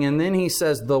nothing. And then He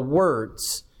says, the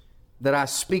words that I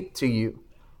speak to you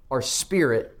are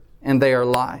spirit and they are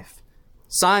life.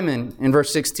 Simon, in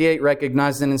verse 68,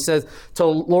 recognized it and says,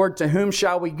 Lord, to whom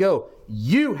shall we go?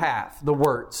 You have the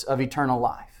words of eternal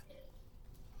life.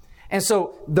 And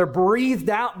so they're breathed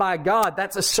out by God.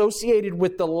 That's associated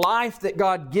with the life that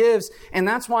God gives. And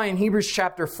that's why in Hebrews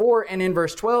chapter 4 and in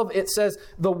verse 12, it says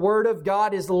the Word of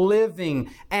God is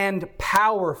living and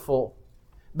powerful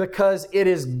because it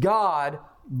is God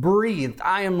breathed.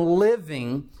 I am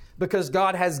living because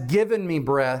God has given me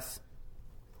breath.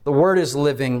 The Word is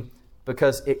living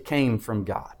because it came from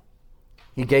God.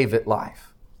 He gave it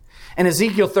life. In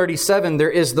Ezekiel 37,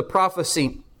 there is the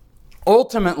prophecy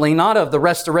ultimately, not of the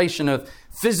restoration of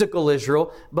physical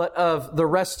Israel, but of the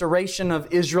restoration of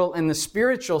Israel in the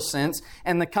spiritual sense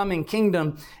and the coming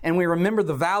kingdom. And we remember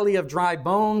the valley of dry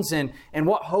bones and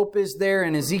what hope is there.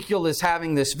 And Ezekiel is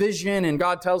having this vision and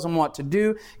God tells him what to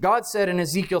do. God said in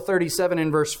Ezekiel 37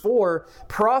 and verse 4,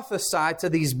 prophesy to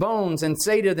these bones and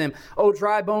say to them, O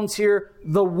dry bones, hear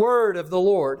the word of the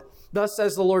Lord. Thus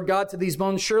says the Lord God to these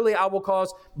bones, surely I will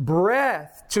cause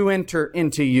breath to enter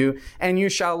into you, and you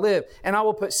shall live. And I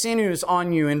will put sinews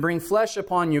on you, and bring flesh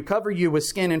upon you, cover you with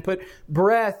skin, and put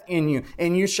breath in you,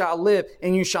 and you shall live,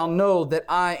 and you shall know that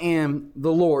I am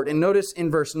the Lord. And notice in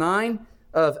verse 9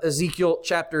 of Ezekiel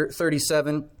chapter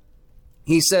 37,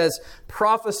 He says,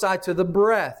 prophesy to the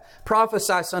breath.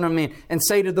 Prophesy, Son of Man, and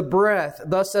say to the breath,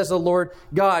 thus says the Lord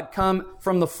God, come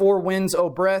from the four winds, O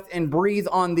breath, and breathe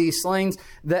on these slain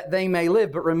that they may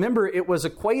live. But remember, it was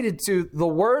equated to the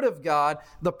Word of God,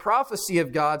 the prophecy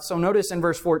of God. So notice in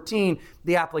verse 14,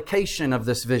 the application of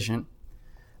this vision.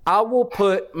 I will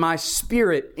put my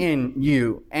Spirit in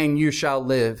you, and you shall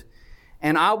live.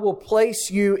 And I will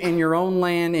place you in your own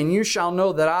land, and you shall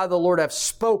know that I, the Lord, have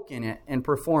spoken it and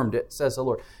performed it, says the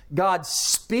Lord. God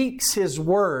speaks His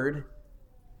word,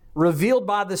 revealed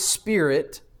by the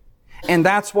Spirit, and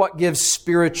that's what gives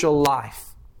spiritual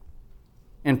life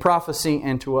and prophecy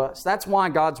into us. That's why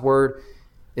God's word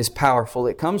is powerful.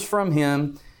 It comes from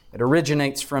Him. It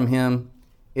originates from Him.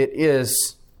 It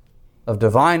is of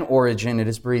divine origin. It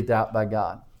is breathed out by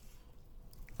God.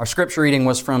 Our scripture reading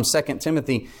was from 2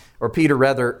 Timothy, or Peter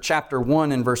rather, chapter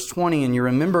 1 and verse 20. And you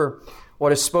remember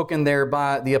what is spoken there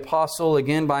by the apostle,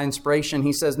 again by inspiration.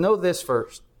 He says, know this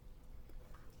first.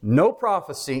 No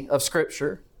prophecy of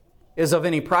Scripture is of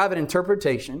any private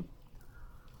interpretation.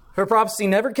 For prophecy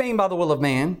never came by the will of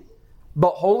man,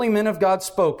 but holy men of God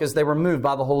spoke as they were moved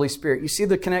by the Holy Spirit. You see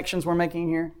the connections we're making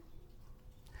here?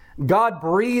 God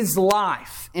breathes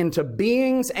life into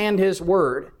beings and His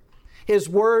Word. His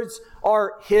words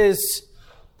are His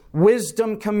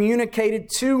wisdom communicated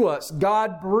to us.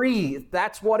 God breathed.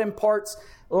 That's what imparts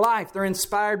life. They're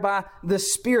inspired by the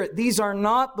Spirit. These are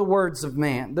not the words of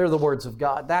man. They're the words of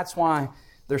God. That's why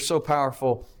they're so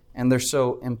powerful and they're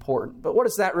so important. But what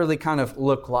does that really kind of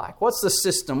look like? What's the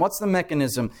system? What's the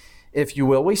mechanism, if you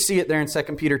will? We see it there in 2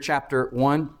 Peter chapter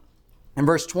 1. In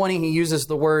verse 20, he uses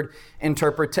the word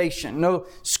interpretation. No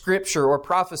scripture or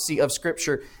prophecy of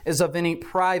Scripture is of any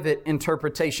private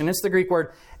interpretation. It's the Greek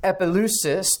word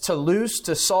epilusis, to loose,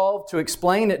 to solve, to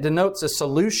explain. It denotes a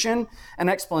solution, an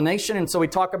explanation. And so we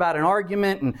talk about an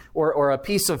argument or a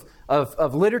piece of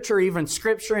literature, even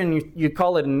Scripture, and you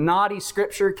call it knotty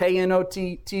Scripture,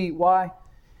 K-N-O-T-T-Y.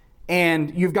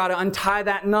 And you've got to untie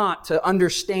that knot to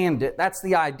understand it. That's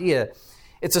the idea.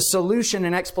 It's a solution,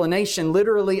 an explanation,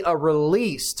 literally a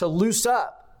release, to loose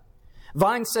up.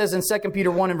 Vine says in 2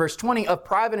 Peter 1 and verse 20, of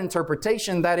private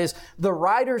interpretation, that is, the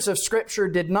writers of Scripture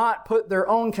did not put their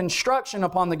own construction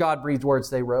upon the God-breathed words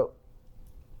they wrote.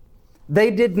 They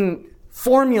didn't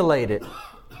formulate it.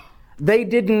 They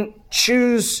didn't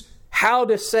choose how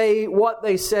to say what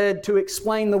they said to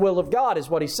explain the will of God, is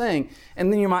what he's saying.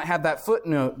 And then you might have that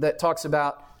footnote that talks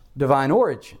about divine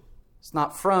origin. It's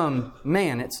not from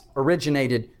man. It's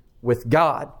originated with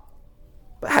God.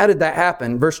 But how did that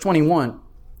happen? Verse 21.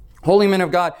 Holy men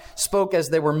of God spoke as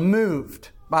they were moved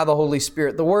by the Holy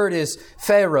Spirit. The word is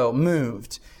pharaoh,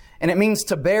 moved. And it means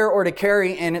to bear or to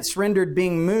carry, and it's rendered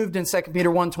being moved in 2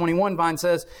 Peter 1:21. Vine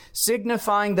says,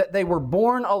 signifying that they were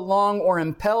borne along or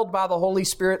impelled by the Holy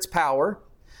Spirit's power,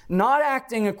 not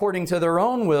acting according to their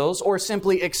own wills or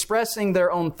simply expressing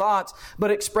their own thoughts, but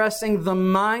expressing the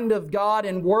mind of God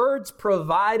in words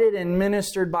provided and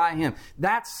ministered by Him.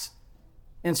 That's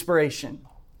inspiration.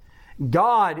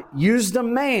 God used a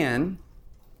man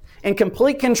in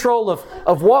complete control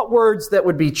of what words that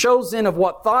would be chosen, of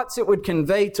what thoughts it would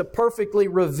convey, to perfectly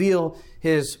reveal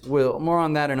His will. More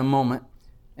on that in a moment.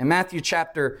 In Matthew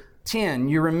chapter 10,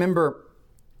 you remember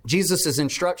Jesus'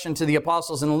 instruction to the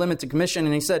apostles in the limited commission.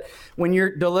 And He said, when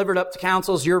you're delivered up to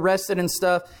councils, you're arrested and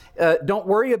stuff, don't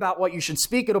worry about what you should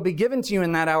speak. It'll be given to you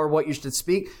in that hour what you should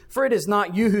speak. For it is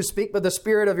not you who speak, but the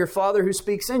Spirit of your Father who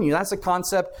speaks in you. That's a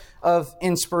concept of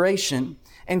inspiration.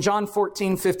 In John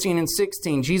 14, 15, and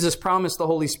 16, Jesus promised the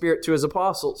Holy Spirit to His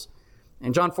apostles.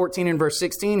 In John 14 and verse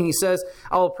 16, He says,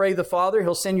 I will pray the Father.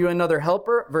 He'll send you another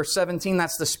helper. Verse 17,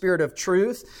 that's the Spirit of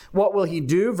truth. What will He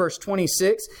do? Verse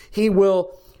 26, He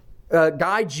will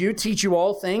guide you, teach you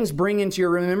all things, bring into your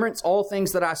remembrance all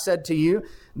things that I said to you.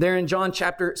 There in John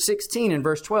chapter 16 and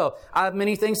verse 12, I have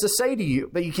many things to say to you,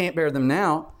 but you can't bear them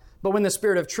now. But when the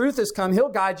Spirit of truth has come, He'll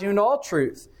guide you into all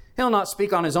truth. He'll not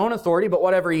speak on His own authority, but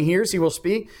whatever He hears, He will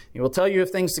speak. He will tell you of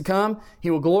things to come. He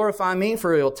will glorify Me,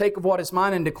 for He will take of what is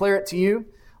mine and declare it to you.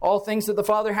 All things that the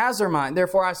Father has are mine.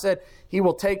 Therefore I said, He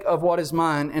will take of what is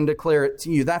mine and declare it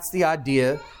to you. That's the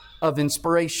idea of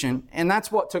inspiration. And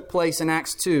that's what took place in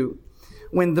Acts 2.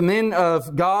 When the men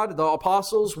of God, the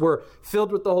apostles, were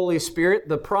filled with the Holy Spirit,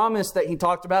 the promise that He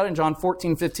talked about in John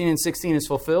 14, 15, and 16 is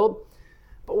fulfilled.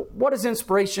 But what is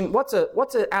inspiration? What's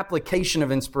an application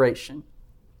of inspiration?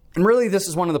 And really, this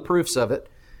is one of the proofs of it.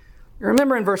 You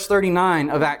remember in verse 39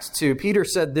 of Acts 2, Peter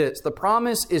said this, the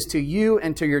promise is to you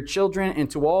and to your children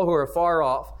and to all who are far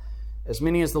off, as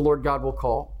many as the Lord God will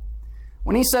call.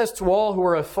 When he says to all who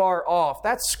are afar off,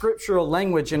 that's scriptural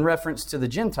language in reference to the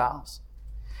Gentiles.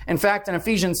 In fact, in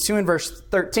Ephesians 2 and verse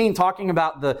 13, talking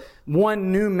about the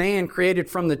one new man created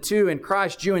from the two in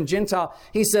Christ, Jew and Gentile,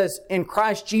 he says, in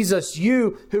Christ Jesus,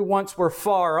 you who once were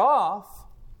far off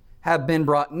have been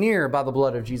brought near by the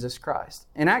blood of Jesus Christ.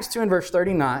 In Acts 2 and verse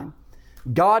 39,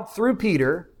 God, through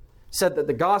Peter, said that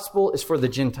the gospel is for the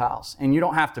Gentiles, and you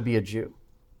don't have to be a Jew.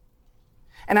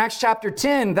 In Acts chapter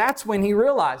 10, that's when He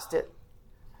realized it.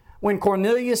 When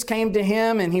Cornelius came to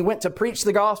him and he went to preach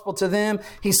the gospel to them,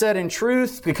 he said, in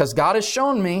truth, because God has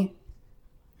shown me,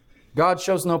 God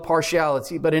shows no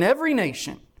partiality, but in every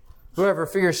nation, whoever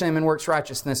fears Him and works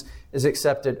righteousness is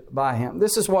accepted by Him.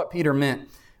 This is what Peter meant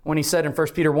When he said in 1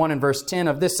 Peter 1 and verse 10,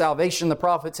 of this salvation the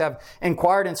prophets have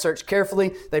inquired and searched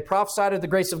carefully. They prophesied of the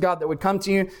grace of God that would come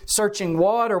to you, searching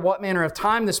what or what manner of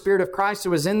time the Spirit of Christ who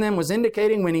was in them was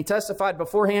indicating when he testified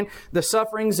beforehand the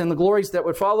sufferings and the glories that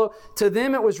would follow. To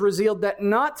them it was revealed that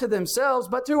not to themselves,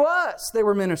 but to us they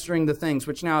were ministering the things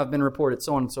which now have been reported,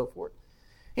 so on and so forth.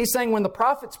 He's saying when the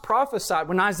prophets prophesied,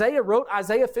 when Isaiah wrote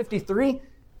Isaiah 53,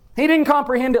 he didn't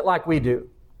comprehend it like we do.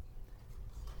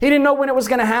 He didn't know when it was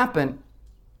going to happen.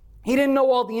 He didn't know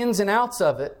all the ins and outs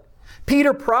of it.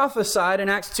 Peter prophesied in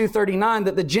Acts 2:39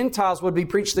 that the Gentiles would be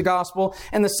preached the gospel,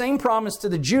 and the same promise to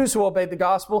the Jews who obeyed the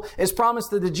gospel is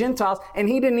promised to the Gentiles, and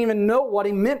he didn't even know what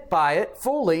he meant by it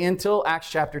fully until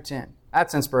Acts chapter 10.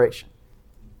 That's inspiration.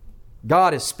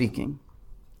 God is speaking.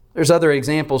 There's other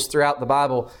examples throughout the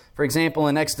Bible. For example,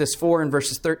 in Exodus 4 and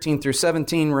verses 13 through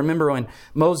 17, remember when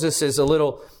Moses is a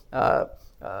little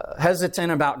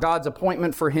hesitant about God's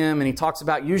appointment for him, and he talks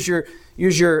about use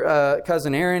your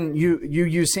cousin Aaron, you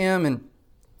use him, and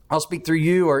I'll speak through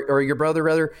you, or your brother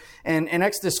rather. And in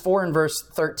Exodus 4 and verse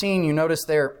 13, you notice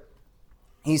there,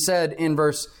 he said in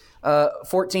verse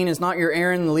 14, is not your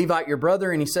Aaron the Levite your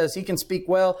brother? And he says he can speak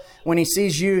well. When he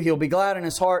sees you, he'll be glad in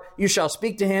his heart. You shall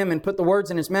speak to him and put the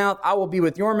words in his mouth. I will be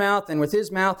with your mouth and with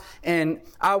his mouth, and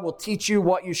I will teach you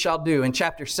what you shall do. In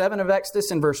chapter 7 of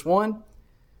Exodus in verse 1,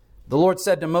 the Lord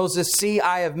said to Moses, see,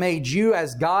 I have made you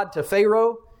as God to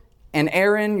Pharaoh, and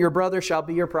Aaron, your brother, shall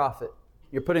be your prophet.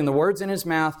 You're putting the words in his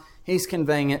mouth. He's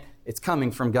conveying it. It's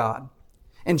coming from God.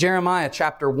 In Jeremiah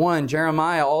chapter 1,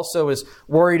 Jeremiah also is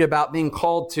worried about being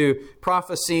called to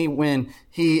prophecy when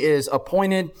he is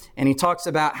appointed. And he talks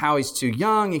about how he's too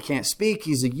young, he can't speak,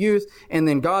 he's a youth. And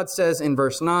then God says in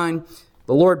verse 9,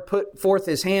 the Lord put forth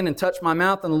his hand and touched my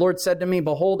mouth. And the Lord said to me,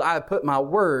 behold, I have put my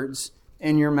words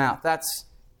in your mouth. That's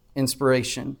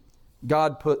inspiration.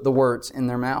 God put the words in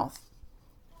their mouth.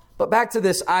 But back to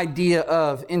this idea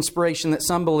of inspiration that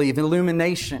some believe,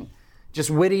 illumination. Just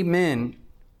witty men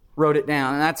wrote it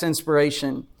down, and that's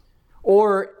inspiration.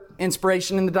 Or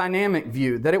inspiration in the dynamic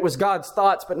view, that it was God's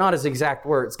thoughts, but not His exact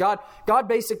words. God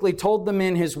basically told them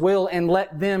in His will and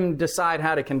let them decide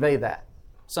how to convey that.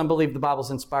 Some believe the Bible's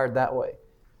inspired that way.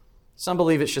 Some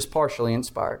believe it's just partially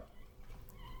inspired.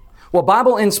 Well,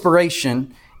 Bible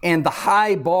inspiration and the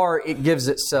high bar it gives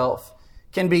itself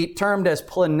can be termed as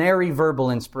plenary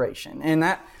verbal inspiration. And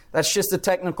that's just a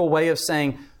technical way of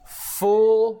saying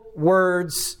full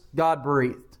words God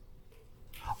breathed.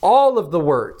 All of the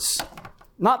words,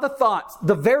 not the thoughts,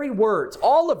 the very words,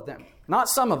 all of them, not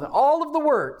some of them, all of the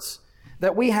words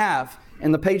that we have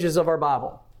in the pages of our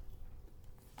Bible,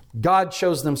 God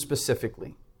chose them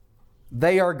specifically.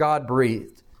 They are God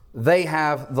breathed. They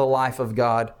have the life of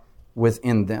God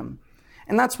within them.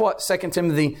 And that's what 2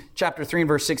 Timothy chapter 3 and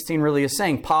verse 16 really is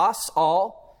saying. Pas,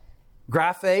 all,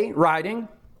 graphe, writing,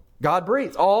 God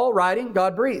breathed. All writing,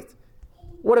 God breathed.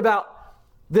 What about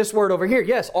this word over here?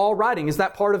 Yes, all writing. Is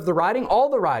that part of the writing? All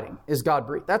the writing is God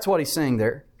breathed. That's what he's saying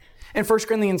there. In 1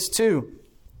 Corinthians 2,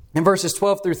 in verses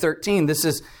 12 through 13, this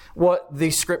is what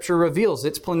the Scripture reveals.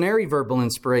 It's plenary verbal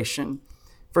inspiration.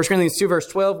 1 Corinthians 2 verse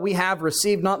 12, we have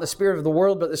received not the Spirit of the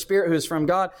world, but the Spirit who is from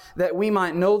God, that we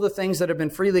might know the things that have been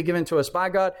freely given to us by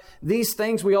God. These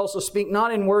things we also speak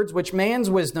not in words which man's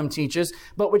wisdom teaches,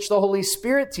 but which the Holy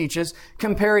Spirit teaches,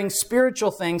 comparing spiritual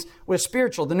things with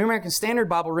spiritual. The New American Standard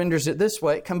Bible renders it this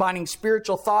way, combining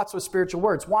spiritual thoughts with spiritual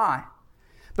words. Why?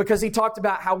 Because he talked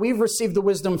about how we've received the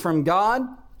wisdom from God,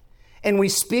 and we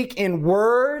speak in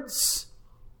words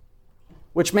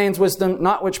which man's wisdom,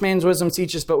 not which man's wisdom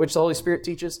teaches, but which the Holy Spirit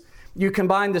teaches. You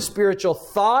combine the spiritual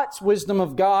thoughts, wisdom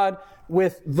of God,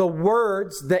 with the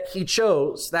words that He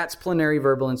chose. That's plenary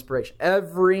verbal inspiration.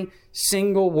 Every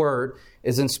single word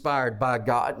is inspired by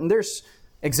God. And there's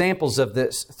examples of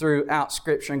this throughout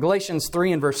Scripture. In Galatians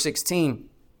 3 and verse 16,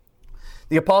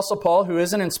 the Apostle Paul, who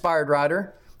is an inspired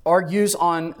writer, argues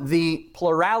on the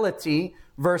plurality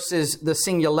versus the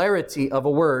singularity of a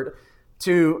word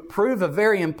to prove a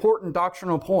very important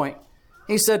doctrinal point.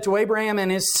 He said to Abraham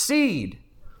and his seed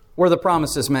were the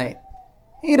promises made.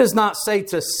 He does not say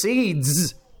to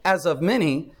seeds as of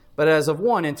many, but as of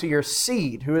one, and to your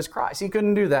seed, who is Christ. He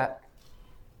couldn't do that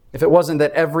if it wasn't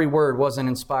that every word wasn't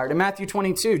inspired. In Matthew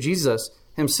 22, Jesus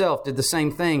Himself did the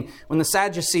same thing. When the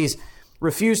Sadducees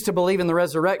refused to believe in the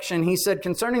resurrection, He said,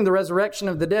 concerning the resurrection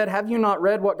of the dead, have you not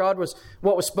read what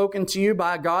was spoken to you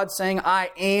by God, saying, I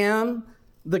am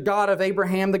the God of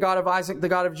Abraham, the God of Isaac, the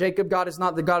God of Jacob. God is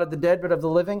not the God of the dead, but of the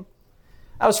living.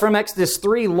 That was from Exodus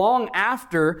 3, long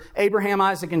after Abraham,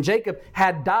 Isaac, and Jacob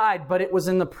had died, but it was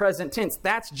in the present tense.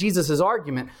 That's Jesus'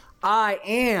 argument. I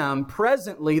am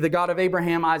presently the God of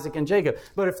Abraham, Isaac, and Jacob.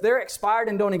 But if they're expired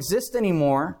and don't exist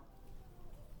anymore,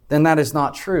 then that is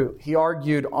not true. He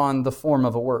argued on the form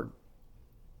of a word.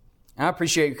 And I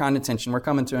appreciate your kind attention. We're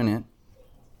coming to an end.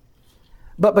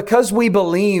 But because we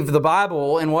believe the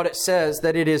Bible and what it says,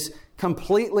 that it is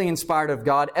completely inspired of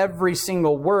God, every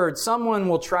single word, someone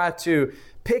will try to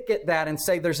pick at that and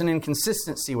say there's an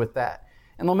inconsistency with that.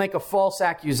 And they'll make a false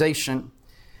accusation.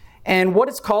 And what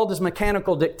it's called is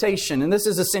mechanical dictation. And this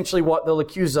is essentially what they'll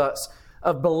accuse us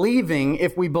of believing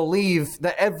if we believe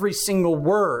that every single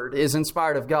word is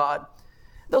inspired of God.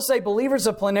 They'll say believers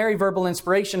of plenary verbal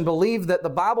inspiration believe that the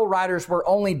Bible writers were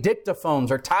only dictaphones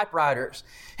or typewriters.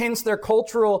 Hence, their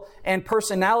cultural and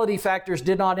personality factors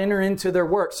did not enter into their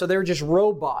work. So they're just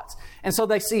robots. And so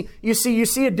you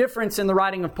see a difference in the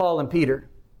writing of Paul and Peter.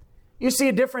 You see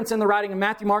a difference in the writing of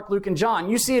Matthew, Mark, Luke, and John.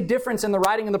 You see a difference in the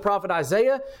writing of the prophet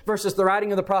Isaiah versus the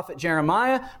writing of the prophet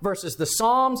Jeremiah versus the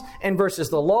Psalms and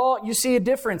versus the law. You see a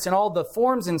difference in all the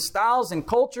forms and styles and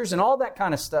cultures and all that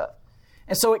kind of stuff.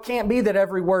 And so it can't be that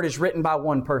every word is written by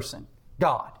one person,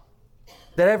 God.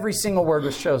 That every single word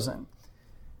was chosen.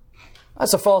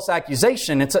 That's a false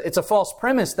accusation. It's a false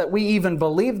premise that we even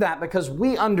believe that because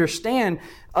we understand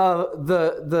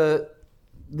the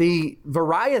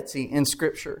variety in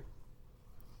Scripture.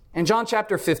 In John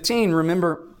chapter 15,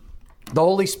 remember, the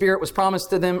Holy Spirit was promised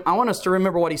to them. I want us to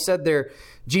remember what He said there,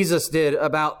 Jesus did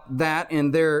about that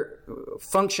and their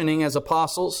functioning as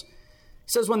apostles.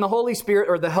 He says, when the Holy Spirit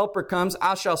or the Helper comes,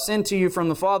 I shall send to you from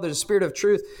the Father the Spirit of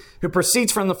truth who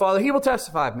proceeds from the Father. He will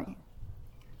testify of me.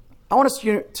 I want us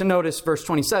to notice verse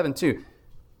 27 too.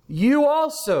 You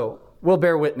also will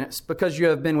bear witness because you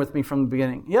have been with me from the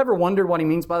beginning. You ever wondered what He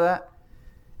means by that?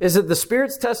 Is it the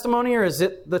Spirit's testimony or is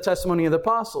it the testimony of the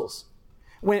apostles?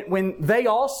 When they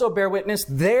also bear witness,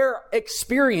 their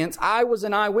experience, I was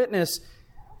an eyewitness,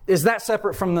 is that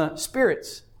separate from the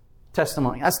Spirit's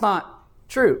testimony? That's not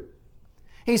true.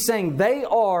 He's saying they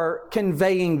are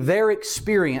conveying their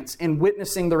experience in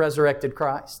witnessing the resurrected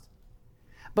Christ.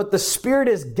 But the Spirit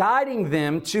is guiding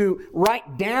them to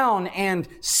write down and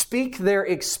speak their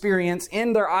experience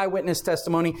in their eyewitness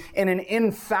testimony in an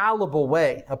infallible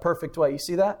way, a perfect way. You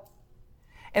see that?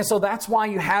 And so that's why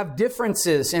you have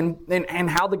differences in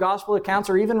how the gospel accounts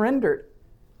are even rendered.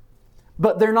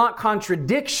 But they're not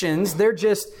contradictions. They're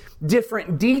just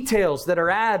different details that are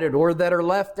added or that are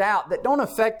left out that don't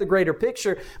affect the greater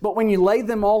picture. But when you lay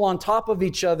them all on top of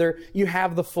each other, you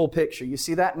have the full picture. You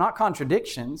see that? Not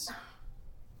contradictions.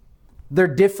 They're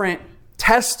different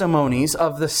testimonies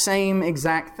of the same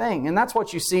exact thing. And that's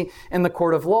what you see in the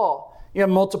court of law. You have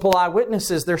multiple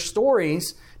eyewitnesses. Their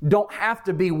stories don't have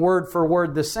to be word for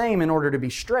word the same in order to be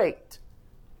straight.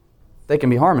 They can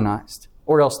be harmonized,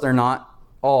 or else they're not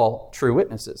all true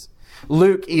witnesses.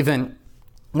 Luke even,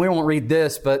 we won't read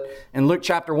this, but in Luke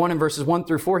chapter 1 and verses 1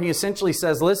 through 4, he essentially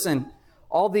says, listen,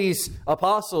 all these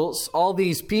apostles, all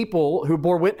these people who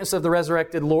bore witness of the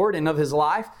resurrected Lord and of His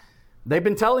life, they've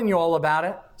been telling you all about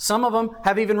it. Some of them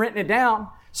have even written it down.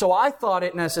 So I thought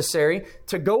it necessary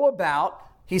to go about,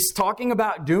 he's talking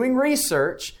about doing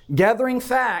research, gathering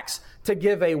facts to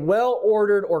give a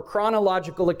well-ordered or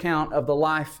chronological account of the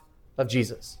life of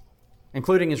Jesus,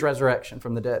 including His resurrection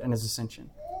from the dead and His ascension.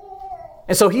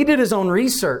 And so he did his own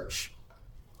research.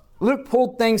 Luke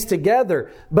pulled things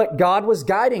together, but God was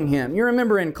guiding him. You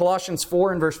remember in Colossians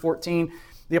 4 and verse 14,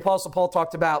 the Apostle Paul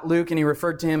talked about Luke and he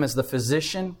referred to him as the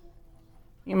physician.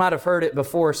 You might have heard it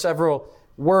before, several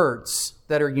words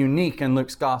that are unique in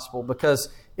Luke's gospel because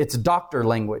it's doctor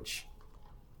language.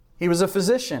 He was a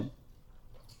physician.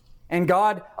 And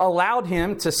God allowed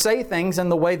him to say things in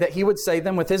the way that he would say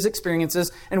them with his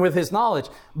experiences and with his knowledge.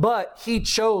 But he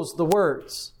chose the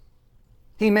words.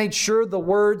 He made sure the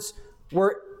words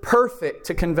were perfect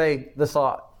to convey the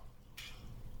thought.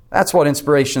 That's what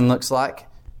inspiration looks like.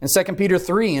 In 2 Peter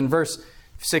 3 in verse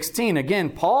 16,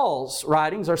 again, Paul's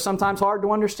writings are sometimes hard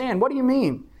to understand. What do you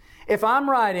mean? If I'm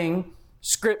writing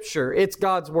Scripture, it's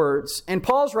God's words, and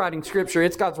Paul's writing Scripture,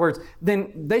 it's God's words,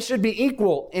 then they should be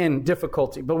equal in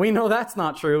difficulty. But we know that's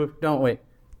not true, don't we?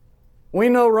 We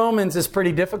know Romans is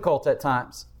pretty difficult at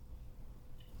times.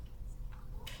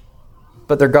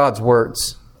 But they're God's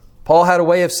words. Paul had a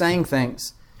way of saying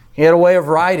things. He had a way of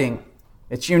writing.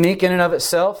 It's unique in and of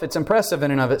itself. It's impressive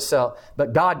in and of itself.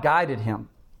 But God guided him.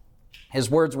 His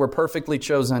words were perfectly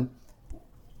chosen.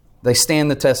 They stand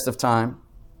the test of time.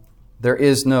 There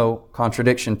is no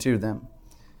contradiction to them.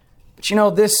 But you know,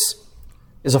 this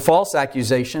is a false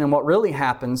accusation. And what really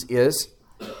happens is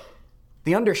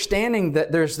the understanding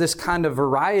that there's this kind of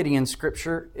variety in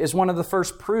Scripture is one of the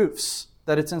first proofs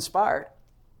that it's inspired.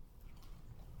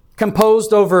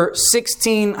 Composed over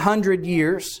 1,600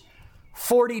 years,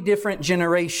 40 different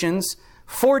generations,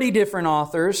 40 different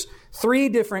authors, 3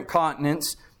 different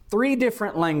continents, 3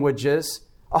 different languages,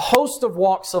 a host of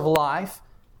walks of life,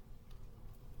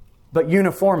 but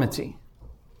uniformity.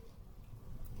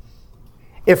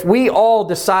 If we all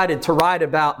decided to write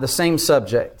about the same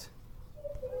subject,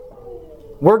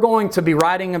 we're going to be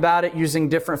writing about it using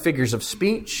different figures of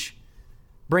speech,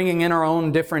 bringing in our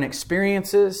own different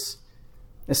experiences.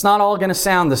 It's not all going to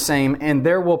sound the same, and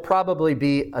there will probably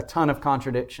be a ton of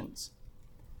contradictions.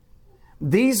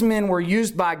 These men were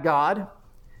used by God.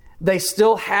 They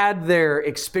still had their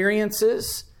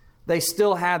experiences. They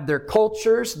still had their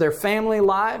cultures, their family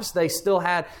lives. They still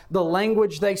had the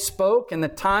language they spoke and the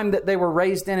time that they were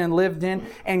raised in and lived in.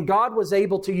 And God was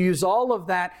able to use all of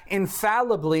that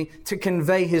infallibly to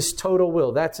convey His total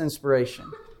will. That's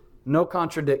inspiration. No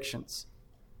contradictions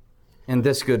in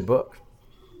this good book.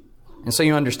 And so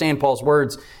you understand Paul's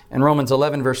words in Romans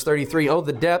 11, verse 33. Oh,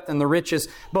 the depth and the riches,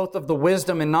 both of the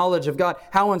wisdom and knowledge of God.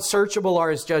 How unsearchable are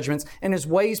His judgments and His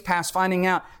ways past finding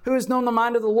out. Who has known the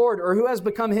mind of the Lord, or who has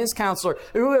become His counselor?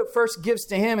 Who at first gives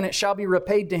to Him, and it shall be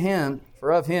repaid to Him.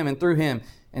 For of Him and through Him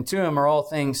and to Him are all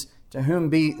things, to whom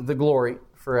be the glory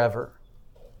forever.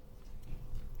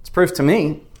 It's proof to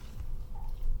me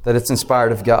that it's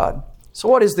inspired of God. So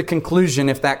what is the conclusion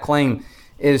if that claim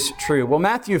is true? Well,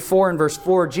 Matthew 4 and verse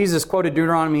 4, Jesus quoted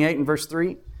Deuteronomy 8 and verse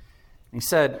 3. He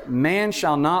said, man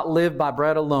shall not live by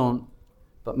bread alone,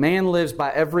 but man lives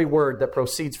by every word that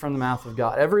proceeds from the mouth of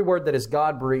God. Every word that is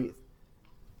God-breathed.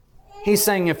 He's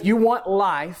saying if you want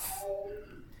life,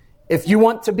 if you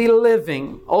want to be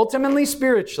living, ultimately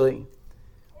spiritually,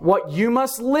 what you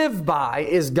must live by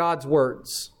is God's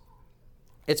words.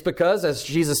 It's because, as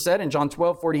Jesus said in John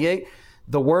 12:48,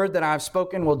 the word that I have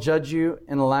spoken will judge you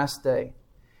in the last day.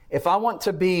 If I want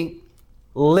to be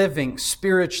living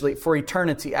spiritually for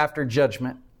eternity after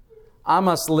judgment, I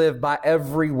must live by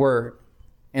every word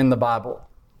in the Bible.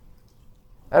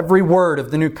 Every word of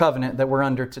the new covenant that we're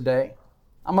under today.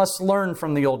 I must learn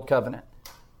from the old covenant.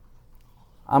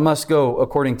 I must go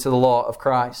according to the law of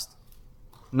Christ.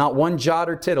 Not one jot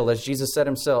or tittle, as Jesus said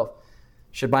Himself,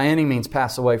 should by any means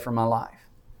pass away from my life.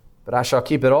 But I shall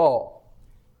keep it all,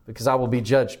 because I will be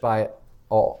judged by it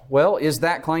all. Well, is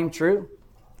that claim true?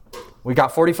 We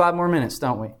got 45 more minutes,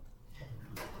 don't we?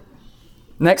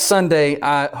 Next Sunday,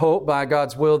 I hope, by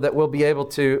God's will, that we'll be able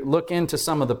to look into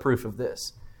some of the proof of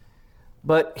this.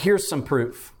 But here's some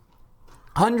proof.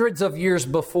 Hundreds of years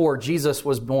before Jesus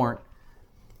was born,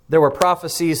 there were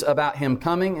prophecies about Him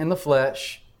coming in the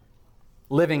flesh,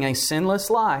 living a sinless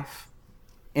life,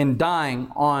 and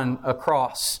dying on a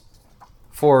cross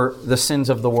for the sins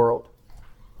of the world.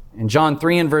 In John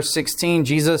 3 and verse 16,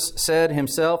 Jesus said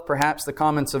Himself, perhaps the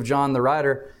comments of John the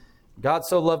writer, God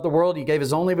so loved the world, He gave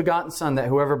His only begotten Son, that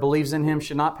whoever believes in Him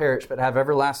should not perish, but have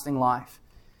everlasting life.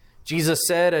 Jesus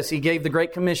said, as He gave the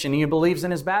Great Commission, He who believes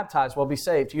and is baptized will be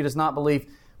saved. He who does not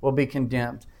believe will be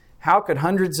condemned. How could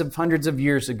hundreds of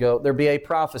years ago there be a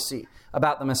prophecy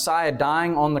about the Messiah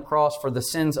dying on the cross for the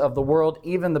sins of the world?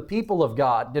 Even the people of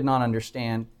God did not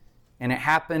understand, and it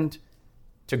happened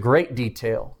to great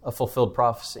detail, a fulfilled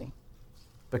prophecy,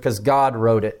 because God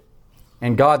wrote it.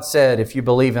 And God said, if you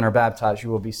believe and are baptized, you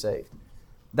will be saved.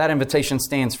 That invitation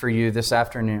stands for you this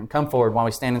afternoon. Come forward while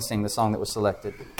we stand and sing the song that was selected.